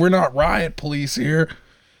we're not riot police here.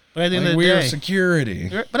 But at the end of the we're day, security.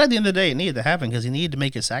 But at the end of the day, it needed to happen because he needed to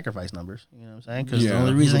make his sacrifice numbers. You know what I'm saying? Because the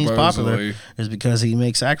only reason he's popular is because he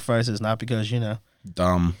makes sacrifices, not because, you know.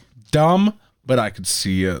 Dumb, but I could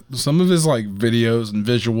see it. Some of his like videos and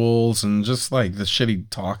visuals and just like the shit he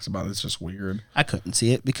talks about, it's just weird. I couldn't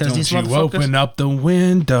see it because these Don't you motherfuckers open up the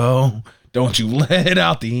window. Don't you let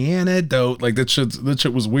out the antidote. Like that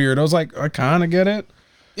shit was weird. I was like, I kind of get it.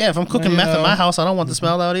 Yeah, if I'm cooking meth in my house, I don't want the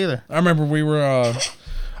smell out either. I remember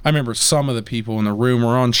I remember some of the people in the room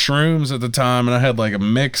were on shrooms at the time, and I had like a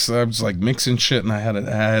mix. I was like mixing shit, and I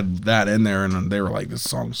had that in there, and they were like, "This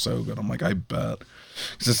song's so good." I'm like, I bet.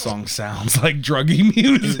 This song sounds like druggy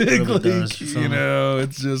music. It really Like, does. you know,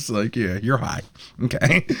 it's just like, yeah, you're high.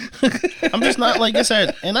 Okay. I'm just not, like I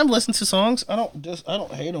said, and I've listened to songs. I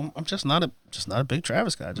don't hate him. I'm just not a big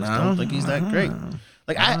Travis guy. I just don't think he's that great.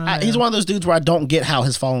 Like he's one of those dudes where I don't get how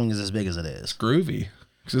his following is as big as it is. Groovy.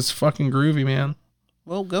 Because it's fucking groovy, man.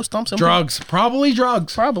 Well, go stomp some Drugs. Probably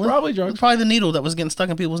drugs. Probably drugs. Probably the needle that was getting stuck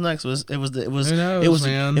in people's necks was Who knows,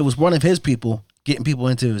 man? it was one of his people getting people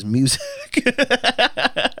into his music.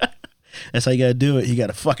 That's how you gotta do it. You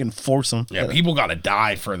gotta fucking force them. Yeah, people gotta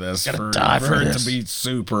die for this. For it this. to be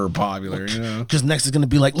super popular, you know? Because next is gonna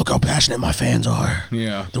be like, look how passionate my fans are.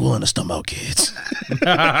 Yeah. They're willing to stump out kids.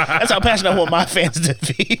 That's how passionate I want my fans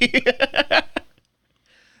to be.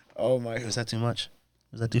 Oh my, was that too much?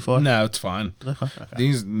 Was that too far? No, it's fine.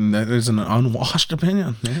 Okay. There's an unwashed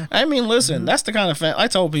opinion. Yeah. I mean, listen, that's the kind of fan. I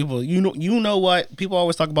told people, you know what? People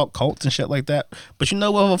always talk about cults and shit like that, but you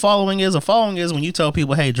know what a following is? A following is when you tell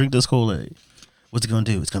people, "Hey, drink this Kool-Aid." What's it gonna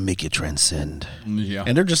do? It's gonna make you transcend. Yeah.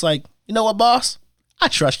 And they're just like, you know what, boss? I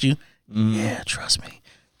trust you. Yeah, trust me.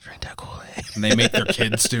 Drink that Kool-Aid. And they make their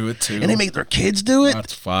kids do it too. And they make their kids do it.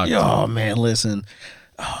 That's fucked. Oh man, listen.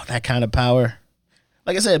 Oh, that kind of power.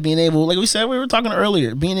 Like I said, being able, like we said, we were talking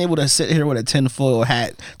earlier, being able to sit here with a tinfoil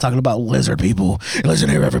hat talking about lizard people. Listen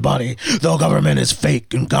here, everybody. The government is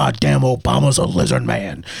fake and goddamn Obama's a lizard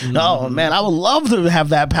man. Oh, man, I would love to have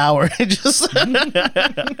that power. Just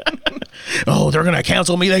oh, they're going to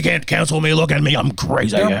cancel me. They can't cancel me. Look at me. I'm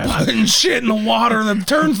crazy. They're putting shit in the water that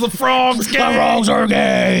turns the frogs gay. The frogs are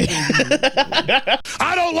gay.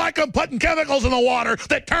 I don't like them putting chemicals in the water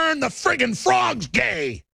that turn the friggin' frogs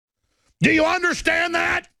gay. Do you understand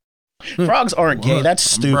that? Frogs aren't gay. That's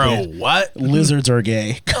stupid. Bro, what? Lizards are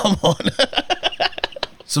gay. Come on.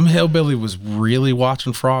 Some hillbilly was really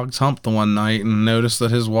watching frogs hump the one night and noticed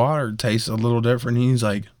that his water tastes a little different. He's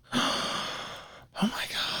like, oh my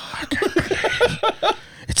God.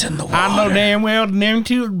 It's in the water. I know damn well them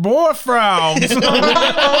two boy frogs.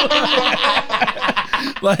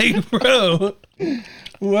 Like, bro,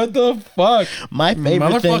 what the fuck? My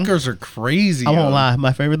favorite thing. Motherfuckers are crazy. I won't yo. lie.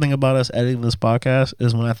 My favorite thing about us editing this podcast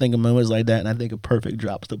is when I think of moments like that and I think of perfect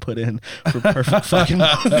drops to put in for perfect fucking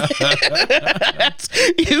moments.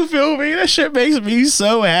 You feel me? That shit makes me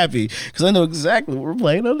so happy because I know exactly what we're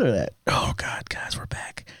playing under that. Oh, God, guys, we're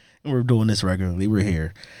back. And we're doing this regularly. We're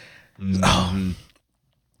here. Oh.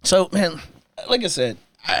 So, man, like I said,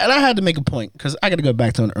 and I had to make a point because I got to go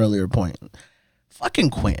back to an earlier point.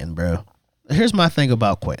 Fucking Quentin, bro. Here's my thing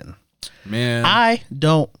about Quentin. Man. I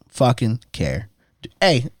don't fucking care.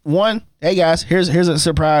 Hey guys, here's a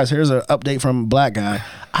surprise. Here's an update from a black guy.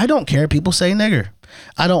 I don't care if people say nigger.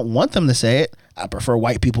 I don't want them to say it. I prefer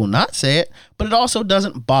white people not say it, but it also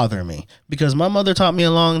doesn't bother me because my mother taught me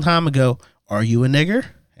a long time ago, are you a nigger?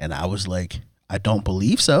 And I was like, I don't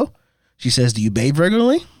believe so. She says, do you bathe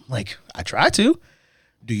regularly? I'm like, I try to.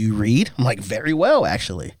 Do you read? I'm like, very well,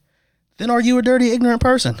 actually. Then are you a dirty, ignorant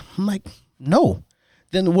person? I'm like, no.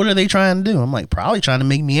 Then what are they trying to do? I'm like, probably trying to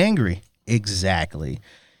make me angry. Exactly.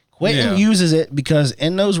 Quentin uses it because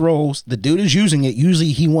in those roles, the dude is using it.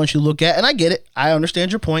 Usually he wants you to look at, and I get it. I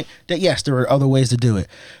understand your point that yes, there are other ways to do it.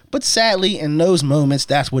 But sadly, in those moments,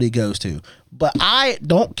 that's what he goes to. But I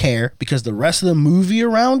don't care because the rest of the movie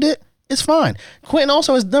around it is fine. Quentin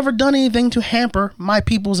also has never done anything to hamper my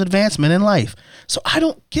people's advancement in life. So I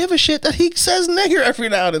don't give a shit that he says nigger every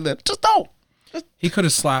now and then. Just don't. He could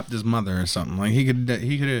have slapped his mother or something. Like he could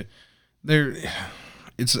have. There,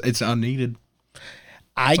 it's unneeded.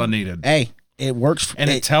 It's unneeded. Hey, it works. And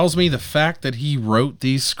it tells me the fact that he wrote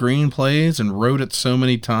these screenplays and wrote it so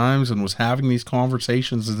many times and was having these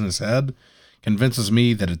conversations in his head convinces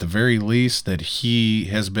me that at the very least that he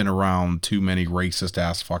has been around too many racist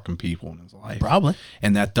ass fucking people in his life. Probably.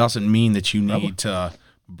 And that doesn't mean that you need to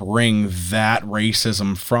bring that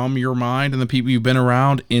racism from your mind and the people you've been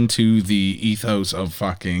around into the ethos of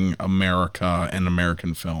fucking America and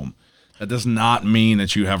American film. That does not mean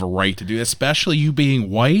that you have a right to do it, especially you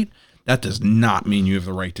being white. That does not mean you have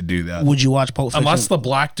the right to do that. Would you watch Pulp Fiction? Unless the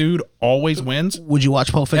black dude always wins. Would you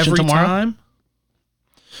watch Pulp Fiction every tomorrow? time?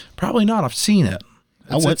 Probably not. I've seen it.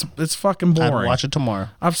 It's fucking boring. I'd watch it tomorrow.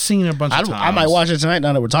 I've seen it a bunch of times. I might watch it tonight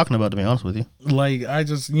now that we're talking about it, to be honest with you. Like,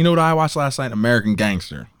 you know what I watched last night? American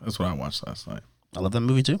Gangster. That's what I watched last night. I love that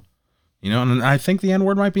movie too. You know, and I think the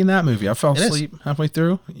N-word might be in that movie. I fell asleep halfway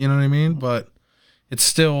through. You know what I mean? But it's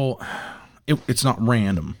still, it's not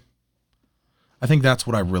random. I think that's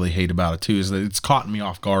what I really hate about it too, is that it's caught me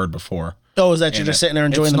off guard before. Oh, is that you're just sitting there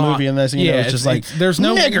enjoying the movie and this? You know, it's just like there's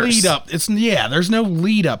no niggers. lead up. There's no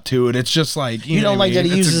lead up to it. It's just like you don't like that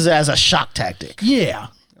he uses it as a shock tactic. Yeah,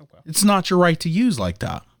 it's not your right to use like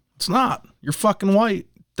that. It's not. You're fucking white.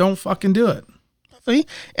 Don't fucking do it. See?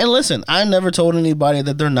 And listen, I never told anybody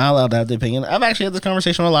that they're not allowed to have their opinion. I've actually had this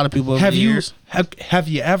conversation with a lot of people over the years. Have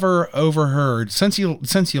you ever overheard, since you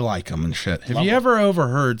like them and shit, have you ever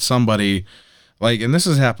overheard somebody, like, and this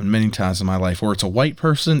has happened many times in my life, where it's a white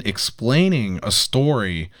person explaining a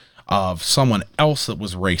story of someone else that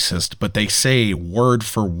was racist, but they say word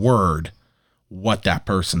for word what that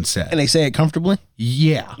person said. And they say it comfortably?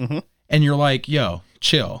 Yeah. Mm-hmm. And you're like, yo,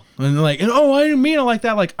 chill. And they're like, oh, I didn't mean it like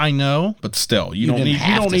that. Like, I know, but still, you don't need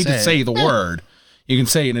to say the word. You can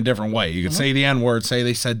say it in a different way. You can say the N-word, say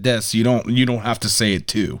they said this. You don't have to say it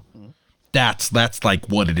too. That's like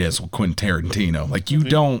what it is with Quentin Tarantino. Like, you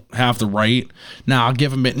don't have the right. Now, I'll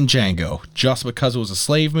give him it in Django. Just because it was a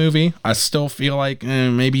slave movie, I still feel like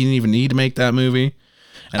maybe you didn't even need to make that movie.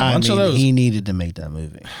 And a bunch of those. He needed to make that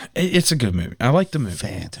movie. It's a good movie. I like the movie.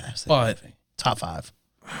 Fantastic. But movie. Top 5.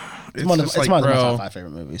 It's one of my top 5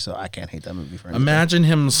 favorite movies, so I can't hate that movie for anything. Imagine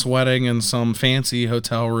him sweating in some fancy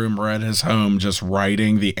hotel room or at his home, just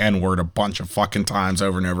writing the N-word a bunch of fucking times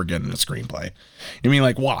over and over again in a screenplay. You mean,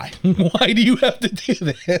 like, why? Why do you have to do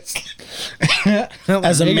this?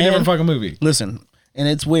 As a man, different fucking movie. Listen, and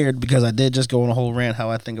it's weird because I did just go on a whole rant how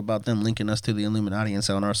I think about them linking us to the Illuminati and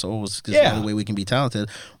selling our souls because it's the only way we can be talented.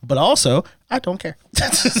 But also, I don't care.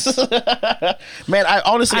 Man, I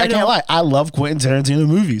can't lie. I love Quentin Tarantino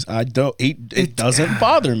movies. I don't. It doesn't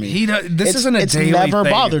bother me. This isn't a daily thing. It's never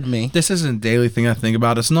bothered me. This isn't a daily thing I think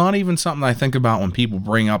about. It's not even something I think about when people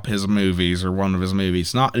bring up his movies or one of his movies.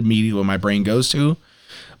 It's not immediately what my brain goes to.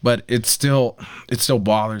 But it still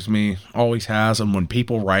bothers me, always has. And when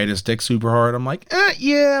people write his dick super hard, I'm like,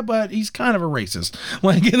 yeah, but he's kind of a racist.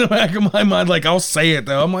 Like, in the back of my mind, like, I'll say it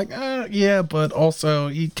though. I'm like, yeah, but also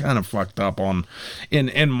he kind of fucked up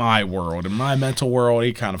in my world, in my mental world,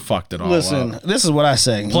 he kind of fucked it all up. Listen, this is what I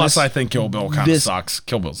say. Plus, I think Kill Bill kind of sucks.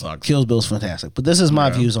 Kill Bill sucks. Kill Bill's fantastic, but this is my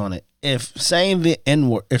views on it. If saying the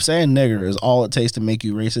N-word, if saying nigger is all it takes to make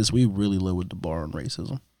you racist, we really lowered the bar on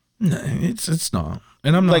racism. No, it's not.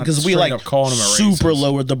 And I'm not because we calling him a super racist.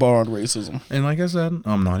 lowered the bar on racism. And like I said,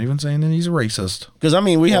 I'm not even saying that he's a racist. Because I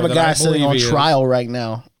mean, we have a guy sitting on trial right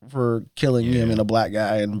now for killing him and a black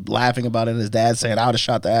guy and laughing about it. And his dad saying, "I would have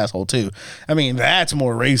shot the asshole too." I mean, that's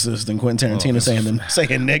more racist than Quentin Tarantino saying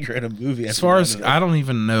nigger in a movie. As far as I don't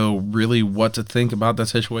even know really what to think about that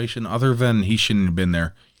situation, other than he shouldn't have been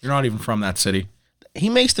there. You're not even from that city. He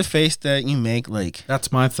makes the face that you make, like...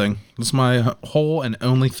 That's my thing. That's my whole and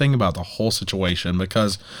only thing about the whole situation,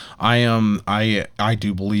 because I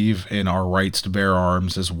do believe in our rights to bear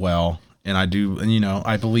arms as well. And I do, and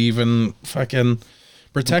I believe in fucking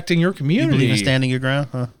protecting your community. You believe in standing your ground,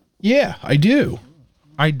 huh? Yeah, I do.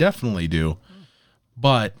 I definitely do.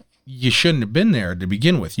 But you shouldn't have been there to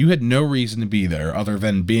begin with. You had no reason to be there other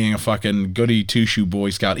than being a fucking goody two-shoe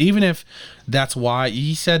Boy Scout. Even if that's why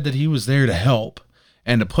he said that he was there to help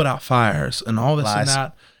and to put out fires and all this and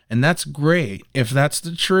that. And that's great. If that's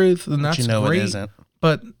the truth, then that's great. It isn't.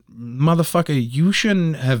 But motherfucker, you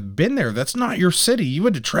shouldn't have been there. That's not your city. You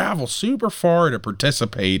had to travel super far to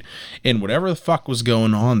participate in whatever the fuck was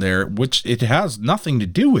going on there, which it has nothing to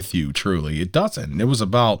do with you, truly. It doesn't. It was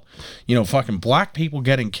about, fucking black people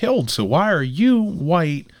getting killed. So why are you,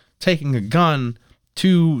 white, taking a gun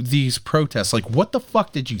to these protests? Like, what the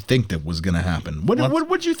fuck did you think that was going to happen? What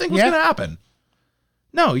did you think was going to happen?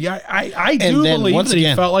 No, yeah, I do believe that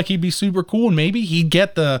he felt like he'd be super cool and maybe he'd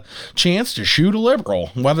get the chance to shoot a liberal,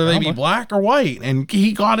 whether they be black or white, and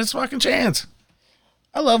he got his fucking chance.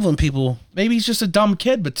 I love when people... Maybe he's just a dumb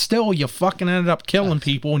kid, but still, you fucking ended up killing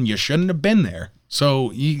people and you shouldn't have been there.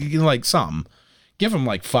 So, you like, give him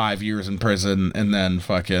like 5 years in prison and then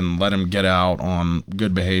fucking let him get out on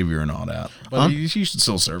good behavior and all that. But he should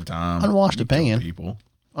still serve time. Unwashed opinion. People.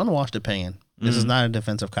 Unwashed opinion. This is not a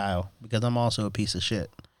defense of Kyle, because I'm also a piece of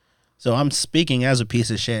shit. So I'm speaking as a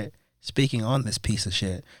piece of shit, speaking on this piece of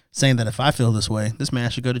shit, saying that if I feel this way, this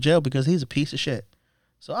man should go to jail because he's a piece of shit.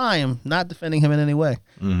 So I am not defending him in any way.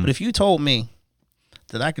 But if you told me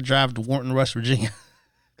that I could drive to Wharton, West Virginia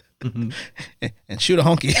and shoot a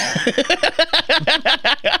honky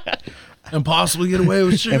and possibly get away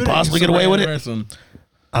with shooting,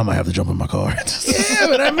 I might have to jump in my car. Yeah,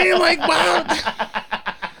 but I mean, like, wow.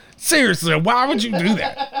 Seriously, why would you do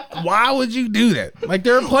that? Why would you do that? Like,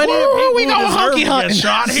 there are plenty of people who deserve to get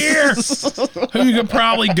shot here who could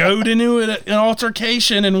probably goad into an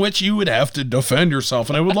altercation in which you would have to defend yourself,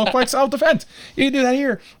 and it would look like self-defense. You can do that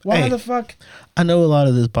here. Why the fuck? I know a lot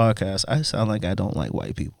of this podcast, I sound like I don't like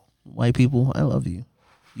white people. White people, I love you.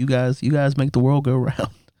 You guys make the world go round.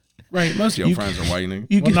 Right, most of your friends are white. you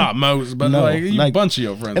Well, can- not most, but No, like a like- bunch of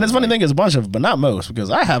your friends. And it's are funny white. thing is a bunch of, but not most, because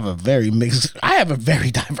I have a very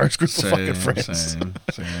diverse group of fucking friends.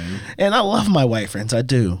 Same. And I love my white friends, I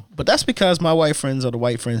do. But that's because my white friends are the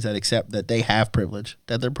white friends that accept that they have privilege,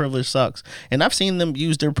 that their privilege sucks. And I've seen them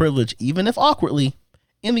use their privilege, even if awkwardly,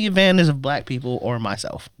 in the advantage of black people or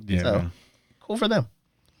myself. Yeah. So, cool for them.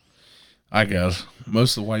 I guess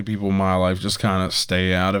most of the white people in my life just kind of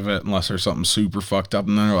stay out of it unless there's something super fucked up,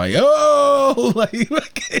 and then they're like, "Oh, like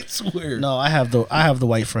it's weird." No, I have the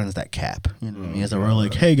white friends that cap. You know what I mean? They're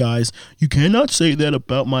like, "Hey guys, you cannot say that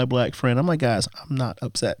about my black friend." I'm like, guys, I'm not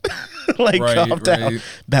upset. Like, Right, calm down. right.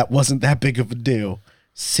 That wasn't that big of a deal.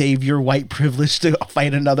 Save your white privilege to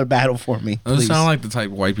fight another battle for me. Those Please. sound like the type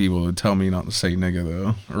of white people who would tell me not to say nigga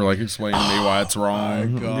though, or like explain to me why it's wrong.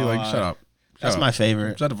 I'd be like, "Shut up." That's my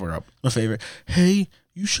favorite. Shut the fuck up. My favorite. Hey,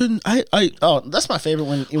 you shouldn't. Oh, that's my favorite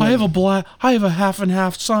when I have a half and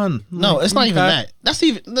half son. No, it's not even Okay. that. That's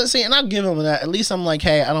even see, and I'll give them that. At least I'm like,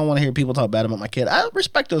 hey, I don't want to hear people talk bad about my kid. I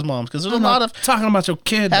respect those moms because there's I'm a lot not of talking about your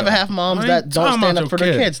kid. half though. and half moms I ain't that don't talking stand about up for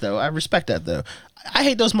your their kid. kids though. I respect that though. I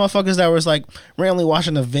hate those motherfuckers that was like randomly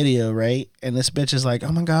watching a video, right? And this bitch is like,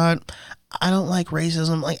 oh my God, I don't like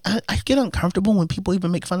racism. Like, I get uncomfortable when people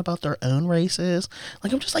even make fun about their own races.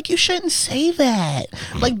 Like, I'm just like, you shouldn't say that.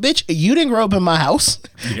 Like, bitch, you didn't grow up in my house.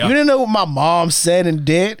 Yeah. You didn't know what my mom said and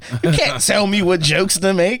did. You can't tell me what jokes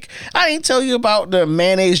to make. I ain't tell you about the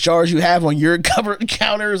mayonnaise jars you have on your cupboard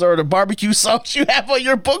counters or the barbecue sauce you have on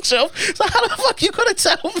your bookshelf. So how the fuck you gonna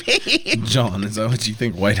tell me? John, is that what you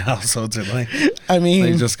think white households are like? I mean,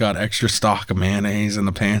 They just got extra stock of mayonnaise in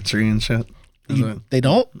the pantry and shit. Is it? they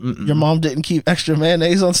don't. Your mom didn't keep extra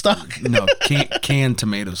mayonnaise on stock. No, canned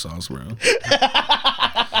tomato sauce, bro.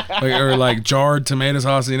 or like jarred tomato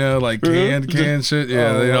sauce, you know, like canned shit.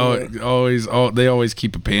 Yeah, they always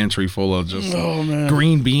keep a pantry full of just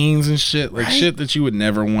green beans and shit, like shit that you would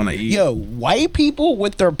never want to eat. Yo, white people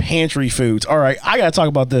with their pantry foods. All right, I gotta talk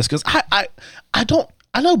about this because I don't.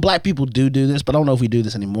 I know black people do this, but I don't know if we do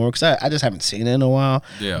this anymore because I just haven't seen it in a while.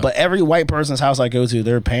 Yeah. But every white person's house I go to,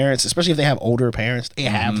 their parents, especially if they have older parents, they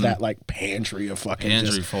have that like pantry of fucking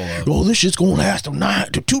Pantry just, full of. oh, this shit's gonna last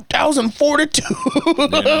to 2042.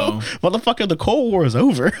 know? Motherfucker, the Cold War is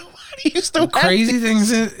over. Why do you still have Crazy these?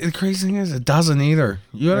 the crazy thing is, it doesn't either.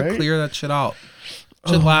 You gotta Right? clear that shit out.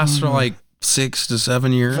 Shit lasts for like 6 to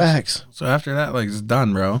 7 years. Facts. So after that, like, it's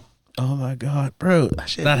done, bro. Oh my God, bro. That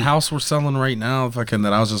shit. That house we're selling right now, fucking,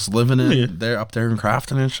 that I was just living in there up there in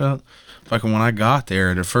Crafton and shit. Fucking, when I got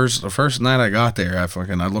there, the first night I got there,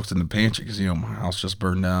 I looked in the pantry because, you know, my house just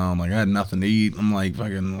burned down. Like, I had nothing to eat. I'm like,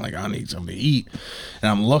 fucking, like, I need something to eat. And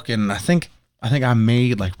I'm looking, and I think I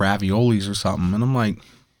made like raviolis or something. And I'm like,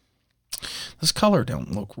 this color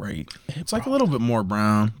don't look right. It's like a little bit more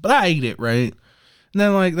brown, but I ate it, right? And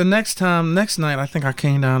then, like, the next night, I think I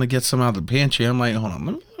came down to get some out of the pantry. I'm like, hold on,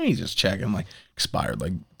 let me just check. I'm like, expired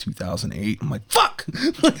like 2008. I'm like, fuck!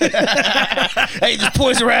 Hey, just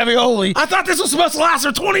poison ravioli. I thought this was supposed to last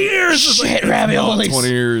for 20 years. It's Shit, like, it's raviolis. not 20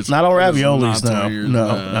 years. Not on It's raviolis, not no. 20 years, No,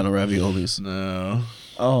 not on raviolis. No.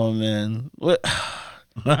 Oh man, what?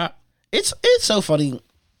 It's so funny.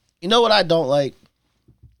 You know what I don't like?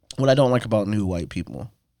 What I don't like about new white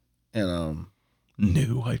people, and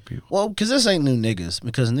New white people. well, because this ain't new niggas.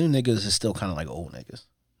 Because new niggas is still kind of like old niggas.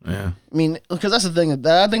 Yeah. I mean, because that's the thing.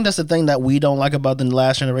 I think that's the thing that we don't like about the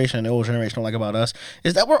last generation and the old generation don't like about us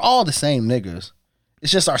is that we're all the same niggas.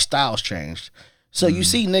 It's just our styles changed. So you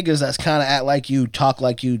see niggas that's kind of act like you, talk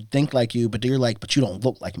like you, think like you, but you're like, but you don't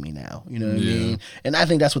look like me now. You know what I mean? And I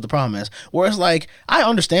think that's what the problem is. Whereas like, I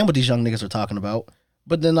understand what these young niggas are talking about,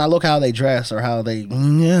 but then I look how they dress or how they,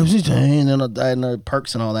 and the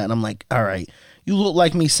perks and all that, and I'm like, all right, you look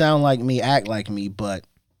like me, sound like me, act like me, but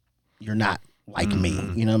you're not like me.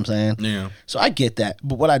 You know what I'm saying? Yeah. So I get that.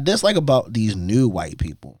 But what I dislike about these new white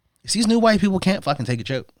people is these new white people can't fucking take a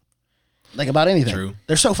joke. Like about anything. True.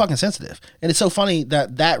 They're so fucking sensitive. And it's so funny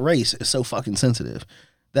that that race is so fucking sensitive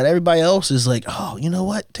that everybody else is like, oh, you know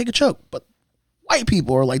what? Take a joke. But white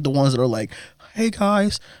people are like the ones that are like, hey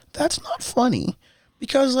guys, that's not funny.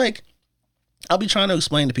 Because like, I'll be trying to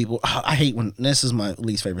explain to people, I hate when, this is my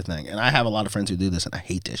least favorite thing, and I have a lot of friends who do this, and I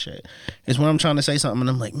hate this shit, is when I'm trying to say something, and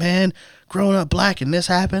I'm like, man, growing up black and this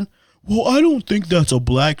happened, well, I don't think that's a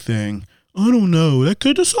black thing. I don't know. That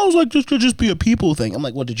sounds like this could just be a people thing. I'm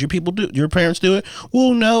like, what did your people do? Your parents do it?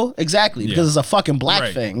 Well, no, exactly, because it's a fucking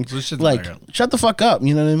black thing. Like, shut the fuck up.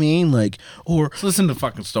 You know what I mean? Like, or let's listen to the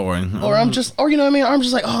fucking story. Or you know what I mean? I'm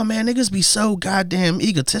just like, oh man, niggas be so goddamn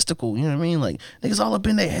egotistical. You know what I mean? Like, niggas all up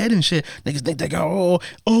in their head and shit. Niggas think they go,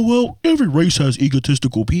 oh well, every race has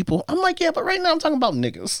egotistical people. I'm like, yeah, but right now I'm talking about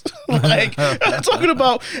niggas. Like, I'm talking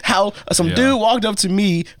about how some dude walked up to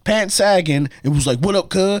me, pants sagging, and was like, what up,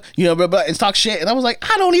 cuz? You know, blah, blah, and talk shit. And I was like,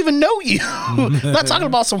 I don't even know you. I'm not talking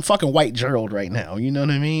about some fucking white Gerald right now. You know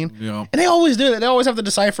what I mean? Yeah. And they always do it. They always have to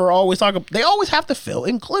decipher, they always have to feel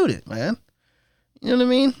included, man. You know what I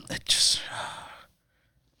mean? Just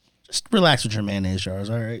relax with your mayonnaise jars,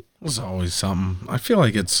 all right? There's always something. I feel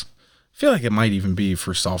like it might even be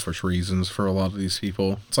for selfish reasons for a lot of these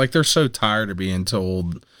people. It's like they're so tired of being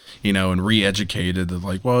told, you know, and re-educated that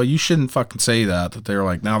like, well, you shouldn't fucking say that they're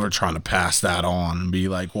like, now they're trying to pass that on and be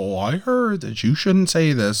like, well, I heard that you shouldn't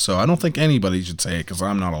say this, so I don't think anybody should say it because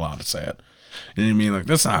I'm not allowed to say it. You know what I mean? Like,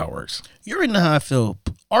 that's not how it works. You already know how I feel.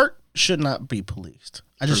 Art should not be policed.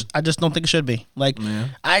 I just don't think it should be. Like,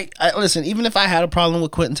 I listen, even if I had a problem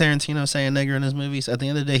with Quentin Tarantino saying nigger in his movies, at the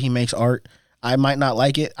end of the day, he makes art. I might not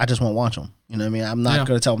like it. I just won't watch him. You know what I mean? I'm not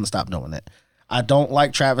going to tell him to stop doing it. I don't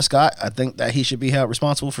like Travis Scott. I think that he should be held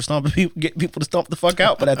responsible for stomping people, getting people to stomp the fuck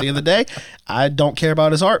out. But at the end of the day, I don't care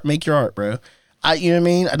about his art. Make your art, bro. You know what I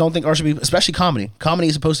mean? I don't think art should be, especially comedy. Comedy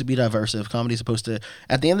is supposed to be diversive. Comedy is supposed to,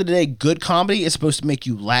 at the end of the day, good comedy is supposed to make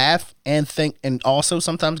you laugh and think, and also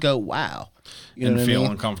sometimes go, wow. You know and feel I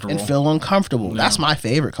mean? uncomfortable. And feel uncomfortable. Yeah. That's my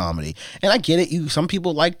favorite comedy. And I get it. Some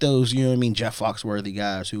people like those, you know what I mean, Jeff Foxworthy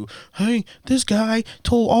guys who, hey, this guy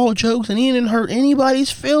told all jokes and he didn't hurt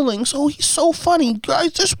anybody's feelings, so he's so funny.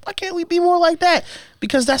 Guys, why can't we be more like that?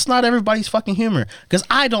 Because that's not everybody's fucking humor. Because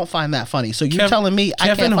I don't find that funny. So you're telling me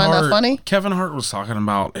I can't find that funny? Kevin Hart was talking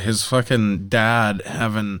about his fucking dad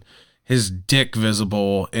having his dick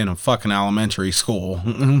visible in a fucking elementary school.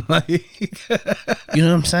 Like, you know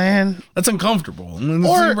what I'm saying? That's uncomfortable.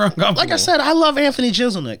 Or, like I said, I love Anthony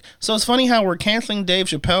Jeselnik. So it's funny how we're canceling Dave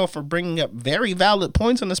Chappelle for bringing up very valid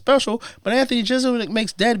points in the special, but Anthony Jeselnik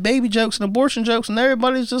makes dead baby jokes and abortion jokes, and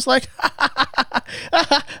everybody's just like,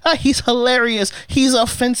 he's hilarious. He's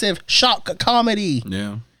offensive. Shock comedy.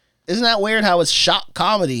 Yeah. Isn't that weird how it's shock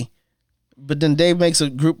comedy? But then Dave makes a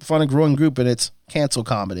growing group, and it's cancel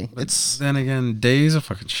comedy. Then again, Dave's a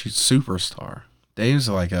fucking superstar. Dave's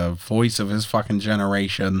like a voice of his fucking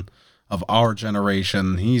generation, of our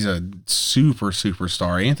generation. He's a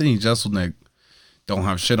superstar. Anthony Jeselnik don't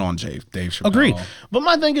have shit on Dave Chappelle. Agreed. But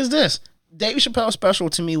my thing is this: Dave Chappelle's special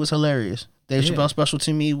to me was hilarious. Dave Chappelle's special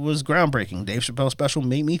to me was groundbreaking. Dave Chappelle's special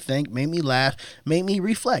made me think, made me laugh, made me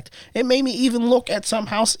reflect. It made me even look at some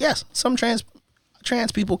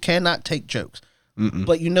trans people cannot take jokes.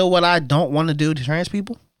 But you know what I don't want to do to trans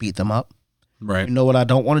people? Beat them up. Right. You know what I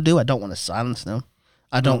don't want to do? I don't want to silence them.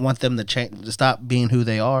 I don't want them to stop being who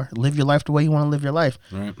they are. Live your life the way you want to live your life.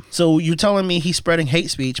 Right. So you're telling me he's spreading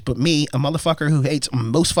hate speech, but me, a motherfucker who hates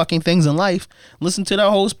most fucking things in life, listened to that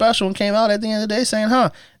whole special and came out at the end of the day saying,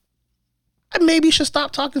 I maybe should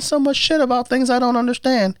stop talking so much shit about things I don't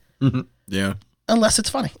understand. Yeah. Unless it's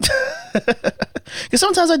funny. Because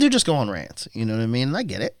sometimes I do just go on rants. You know what I mean? And I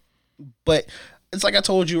get it. But it's like I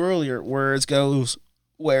told you earlier, where it's the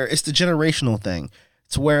generational thing.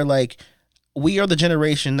 It's where, like, we are the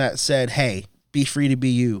generation that said, hey, be free to be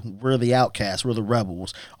you. We're the outcasts. We're the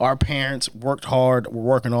rebels. Our parents worked hard. We're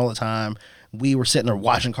working all the time. We were sitting there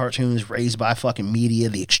watching cartoons raised by fucking media,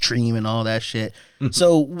 the extreme and all that shit.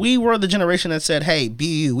 So we were the generation that said, hey,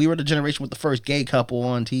 be you. We were the generation with the first gay couple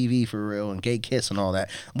on TV for real and gay kiss and all that.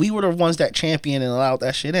 We were the ones that championed and allowed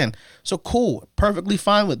that shit in. So cool. Perfectly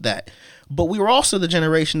fine with that. But we were also the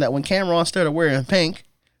generation that when Cameron started wearing pink,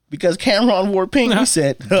 because Cameron wore pink, we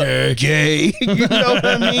said, gay. You know what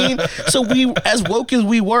I mean? So we, as woke as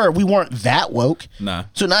we weren't that woke. Nah.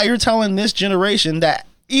 So now you're telling this generation that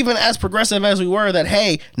even as progressive as we were, that,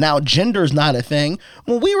 hey, now gender's not a thing.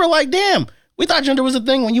 Well, we were like, damn, we thought gender was a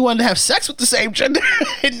thing when you wanted to have sex with the same gender.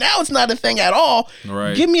 And now it's not a thing at all.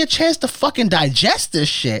 Right. Give me a chance to fucking digest this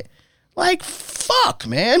shit. Like, fuck,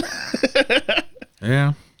 man.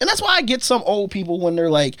 Yeah. And that's why I get some old people when they're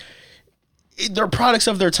like, they're products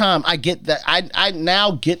of their time. I get that. I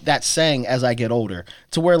now get that saying as I get older,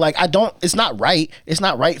 to where, like, it's not right. It's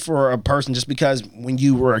not right for a person just because when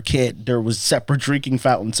you were a kid there was separate drinking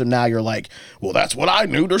fountains, so now you're like, well, that's what I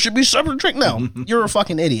knew, there should be separate drink. No, you're a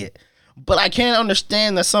fucking idiot. But I can't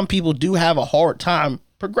understand that some people do have a hard time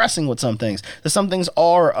progressing with some things. That some things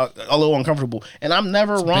are a little uncomfortable, and I'm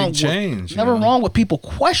never wrong. Big change. Never wrong with people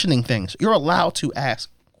questioning things. You're allowed to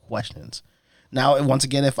ask questions. Now, once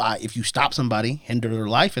again, if you stop somebody, hinder their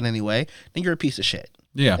life in any way, then you're a piece of shit.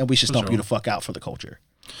 Yeah, and we should for stomp sure. you the fuck out for the culture.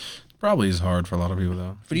 Probably is hard for a lot of people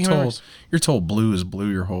though. For you, You're told blue is blue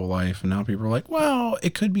your whole life, and now people are like, well,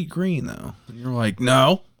 it could be green though. And you're like,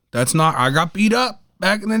 no, that's not. I got beat up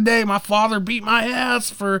back in the day. My father beat my ass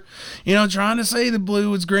for, trying to say the blue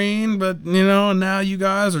was green, but and now you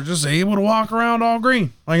guys are just able to walk around all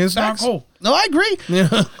green. Like it's Facts. not cool. No, I agree.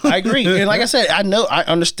 Yeah. I agree. And like I said, I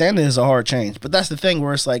understand it is a hard change, but that's the thing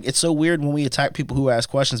where it's like, it's so weird when we attack people who ask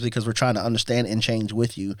questions because we're trying to understand and change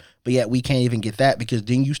with you, but yet we can't even get that because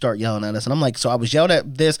then you start yelling at us. And I'm like, so I was yelled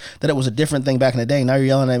at this, that it was a different thing back in the day. Now you're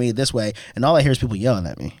yelling at me this way. And all I hear is people yelling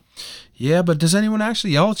at me. Yeah, but does anyone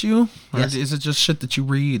actually yell at you? Or Yes. is it just shit that you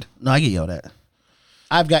read? No, I get yelled at.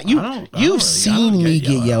 I've got you. I don't You've seen really me get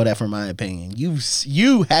get yelled yelled at for my opinion.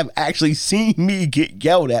 You have actually seen me get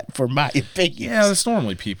yelled at for my opinions. Yeah, it's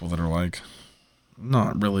normally people that are like,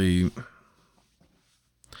 not really.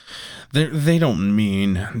 They don't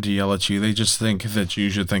mean to yell at you. They just think that you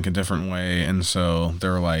should think a different way, and so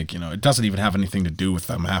they're like, it doesn't even have anything to do with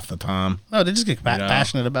them half the time. No, they just get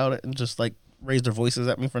passionate about it and just like raise their voices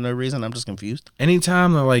at me for no reason. I'm just confused.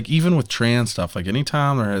 Anytime they're like, even with trans stuff, like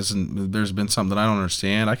anytime there's been something that I don't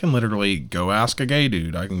understand, I can literally go ask a gay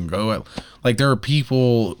dude. I can go at, like, there are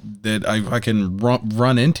people that I can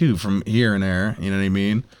run into from here and there. You know what I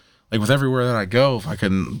mean? Like with everywhere that I go, if I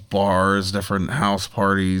can bars, different house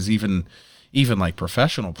parties, even like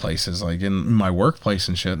professional places, like in my workplace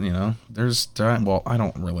and shit. Well, I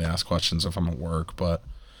don't really ask questions if I'm at work, but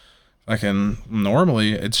I can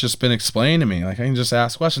normally, it's just been explained to me. Like I can just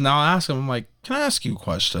ask questions. Now I'll ask them, I'm like, can I ask you a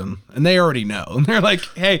question? And they already know. And they're like,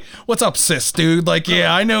 hey, what's up, sis, dude? Like,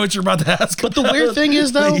 yeah, I know what you're about to ask. But the weird thing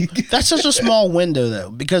is though, that's such a small window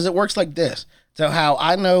though, because it works like this. So how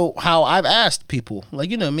I know how I've asked people, like,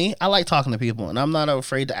 me, I like talking to people and I'm not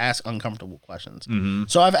afraid to ask uncomfortable questions. Mm-hmm.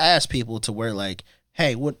 So I've asked people to where like,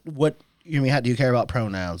 hey, what, how do you care about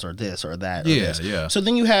pronouns or this or that? Or Yeah, this? yeah.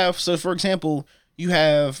 So for example, you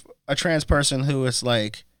have a trans person who is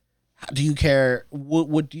like, do you care?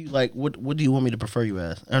 What do you like? What do you want me to prefer you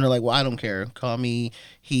as? And they're like, well, I don't care. Call me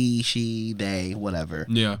he, she, they, whatever.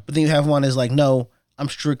 Yeah. But then you have one is like, no, I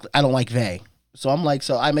don't like they. So I'm like,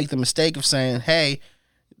 so I make the mistake of saying, hey,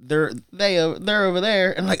 they're over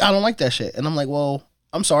there, and like I don't like that shit. And I'm like, well,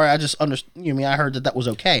 I'm sorry, I just understand. I heard that was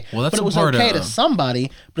okay. Well, that's but it was part okay of- to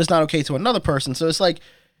somebody, but it's not okay to another person. So it's like,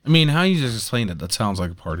 I mean, how you just explained it, that sounds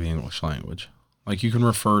like a part of the English language. Like you can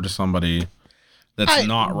refer to somebody that's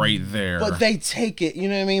not right there. but they take it, you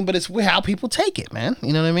know what I mean? But it's how people take it, man.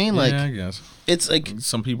 You know what I mean? Like, yeah, I guess. it's like,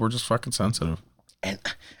 Some people are just fucking sensitive. and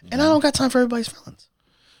I don't got time for everybody's feelings.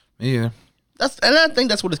 Me either. And I think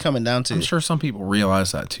that's what it's coming down to. I'm sure some people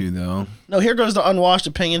realize that too, though. No, here goes the unwashed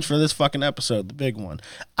opinions for this fucking episode, the big one.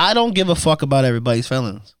 I don't give a fuck about everybody's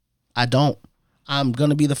feelings. I don't. I'm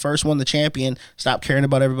going to be the first one to champion. Stop caring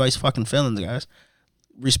about everybody's fucking feelings, guys.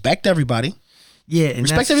 Respect everybody. Yeah, and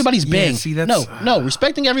Respect everybody's being. See, that's, No,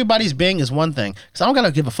 respecting everybody's being is one thing. Because I don't got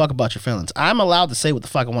to give a fuck about your feelings. I'm allowed to say what the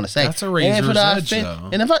fuck I want to say. That's a razor's edge, though.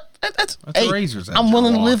 And if that's a razor's edge I'm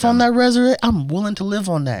willing to you're live on walking. that razor. I'm willing to live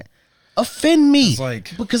on that. Offend me. It's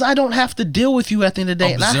like- because I don't have to deal with you at the end of the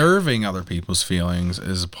day. And observing other people's feelings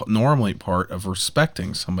is normally part of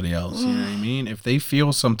respecting somebody else. You know what I mean? If they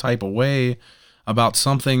feel some type of way about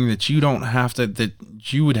something that you don't have to, that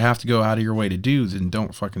you would have to go out of your way to do, then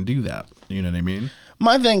don't fucking do that. You know what I mean?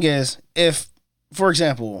 My thing is, if, for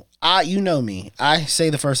example, you know me, I say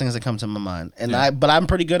the first things that come to my mind, and but I'm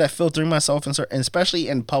pretty good at filtering myself, and especially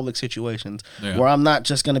in public situations where I'm not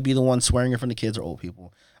just going to be the one swearing in front of kids or old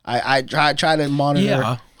people. I try to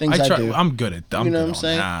monitor things I do. I'm good at that. You know what I'm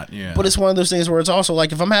saying? Yeah. But it's one of those things where it's also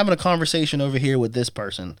like if I'm having a conversation over here with this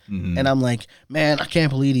person, and I'm like, man, I can't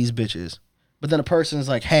believe these bitches. But then a person is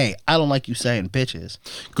like, hey, I don't like you saying bitches.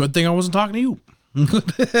 Good thing I wasn't talking to you.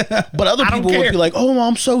 But other people would be like, oh,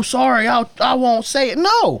 I'm so sorry. I won't say it.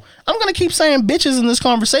 No, I'm going to keep saying bitches in this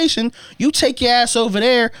conversation. You take your ass over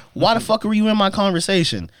there. Why the fuck are you in my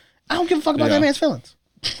conversation? I don't give a fuck about that man's feelings.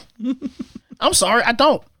 I'm sorry. I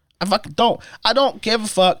don't. I fucking don't. I don't give a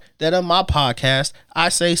fuck that on my podcast, I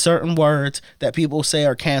say certain words that people say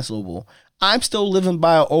are cancelable. I'm still living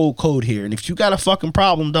by an old code here. And if you got a fucking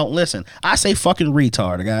problem, don't listen. I say fucking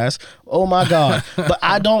retard, guys. Oh my God. But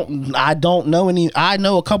I don't know any. I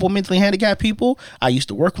know a couple mentally handicapped people. I used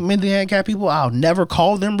to work with mentally handicapped people. I'll never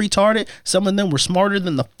call them retarded. Some of them were smarter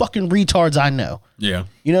than the fucking retards I know. Yeah.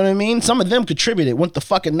 You know what I mean? Some of them contributed, went to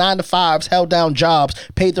fucking 9-to-5s, held down jobs,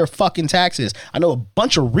 paid their fucking taxes. I know a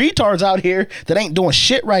bunch of retards out here that ain't doing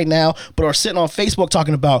shit right now, but are sitting on Facebook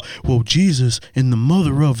talking about, well, Jesus and the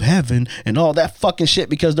mother of heaven and all that fucking shit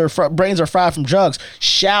because their brains are fried from drugs.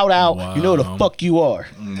 Shout out, Wow. you know the fuck you are.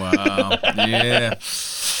 Wow. Yeah.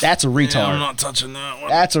 That's a retard. Yeah, I'm not touching that one.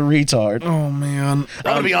 That's a retard. Oh, man. I'm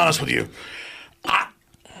going to be honest with you.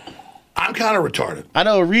 I'm kind of retarded. I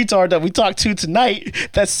know a retard that we talked to tonight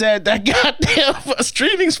that said that goddamn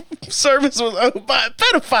streaming service was owned by a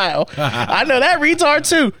pedophile. I know that retard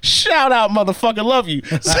too. Shout out, motherfucker, love you.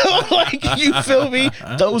 So, like, you feel me?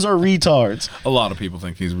 Those are retards. A lot of people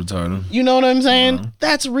think he's retarded. You know what I'm saying?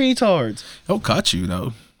 That's retards. He'll cut you,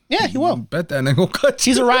 though. Yeah, he will. Bet that nigga will cut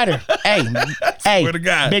you. He's a rider. Hey, Swear to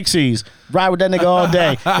God. Big C's. Ride with that nigga all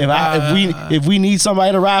day. If we need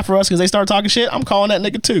somebody to ride for us because they start talking shit, I'm calling that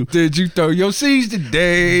nigga too. Did you throw your seeds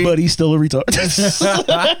today? But he's still a retard.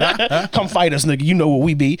 Come fight us, nigga. You know what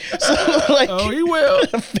we be. So, like, Oh, he will.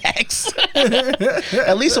 facts.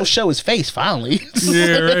 At least he'll show his face finally.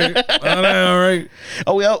 Yeah, right. I know, right.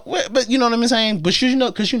 Oh, well, but you know what I'm saying? But you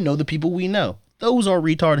know, because you know the people we know. Those are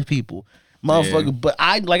retarded people. Motherfucker, Yeah. but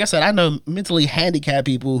like I said, I know mentally handicapped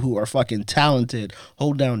people who are fucking talented,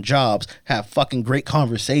 hold down jobs, have fucking great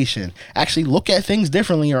conversation, actually look at things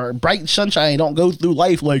differently, or bright sunshine, don't go through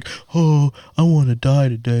life like, oh, I want to die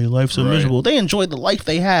today, life's so Right. miserable. They enjoy the life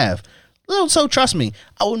they have. So trust me,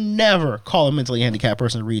 I will never call a mentally handicapped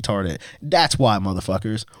person retarded. That's why,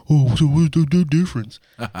 motherfuckers. Oh, so what's the difference?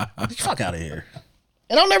 Get the fuck out of here.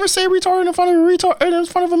 And I'll never say retarded in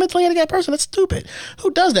front of a mentally handicapped person. That's stupid.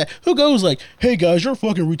 Who does that? Who goes like, hey guys, you're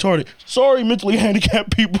fucking retarded. Sorry, mentally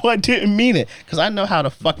handicapped people, I didn't mean it. Because I know how to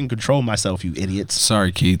fucking control myself, you idiots.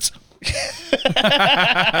 Sorry, Keats.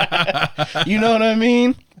 You know what I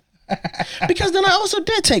mean? Because then I also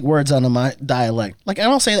did take words out of my dialect. Like, I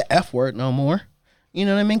don't say the F word no more. You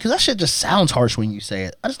know what I mean? Because that shit just sounds harsh when you say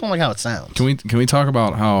it. I just don't like how it sounds. Can we talk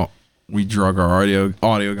about how we drug our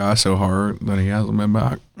audio guy so hard that he hasn't been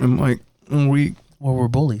back in like a week, Well, we're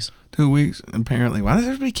bullies. 2 weeks? Apparently, why does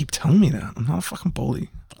everybody keep telling me that? I'm not a fucking bully.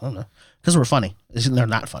 I don't know. Because we're funny. They're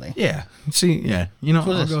not funny. Yeah. See, yeah. You know,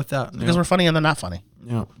 What I'll is? go with that. Because we're funny and they're not funny.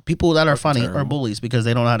 Yeah. People that are funny are terrible. bullies because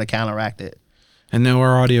they don't know how to counteract it. And now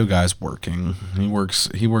our audio guy's working. He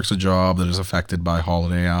works a job that is affected by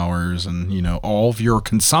holiday hours and, you know, all of your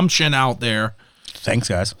consumption out there. Thanks,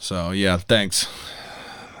 guys. So yeah, thanks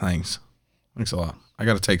a lot. I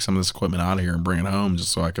got to take some of this equipment out of here and bring it home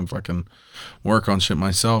just so I can fucking work on shit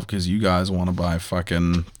myself, because you guys want to buy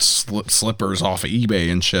fucking slippers off of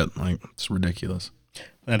eBay and shit. Like, it's ridiculous.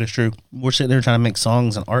 That is true. We're sitting there trying to make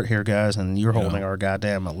songs and art here, guys, and you're holding our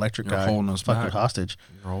goddamn electric You're guy holding us fucking back. hostage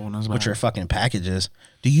You're holding us with back. your fucking packages.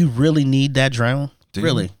 Do you really need that drone? Dude.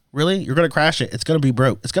 Really? You're gonna crash it. It's gonna be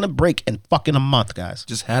broke. It's gonna break in fucking a month, guys.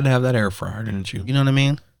 Just had to have that air fryer, didn't you? You know what I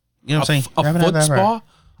mean? You know what I'm saying? A You're having foot that right. spa?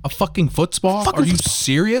 A fucking foot spa? Fucking Are you foot spa.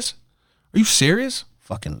 serious? Are you serious?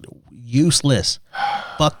 Fucking useless.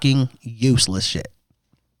 Fucking useless shit.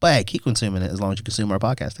 But hey, keep consuming it as long as you consume our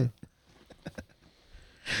podcast too.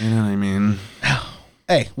 You know what I mean?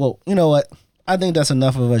 Hey, well, you know what? I think that's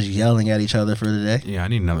enough of us yelling at each other for today. Yeah, I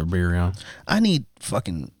need another beer, yeah. I need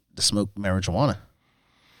fucking to smoke marijuana.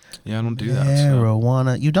 Yeah, I don't do that. So.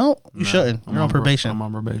 Marijuana. You don't? You shouldn't. I'm You're on probation. I'm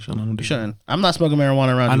on probation. I don't do You shouldn't. I'm not smoking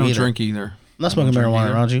marijuana around I you don't either. drink either. I'm not smoking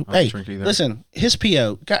marijuana around you. I don't Hey, drink either. listen, his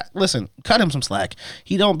PO. Listen, cut him some slack.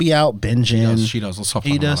 He don't be out binging. She does. Let's stop He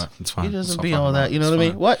talking does. about that. It's fine. He Let's doesn't stop be talking all about that. it. You know It's what I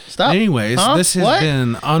mean? fine. What? Stop. Anyways, Huh? this has What?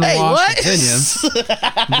 been Hey, unwashed what? opinions.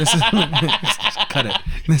 This is cut it.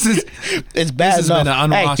 This is It's bad has enough. been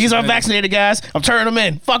an Hey, unwashed he's opinion. unvaccinated, guys. I'm turning him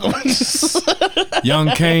in. Fuck him. Young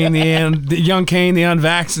Kane, the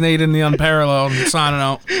unvaccinated, and the unparalleled. Signing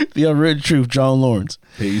out. The unwritten truth, John Lawrence.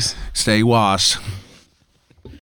 Peace. Stay washed.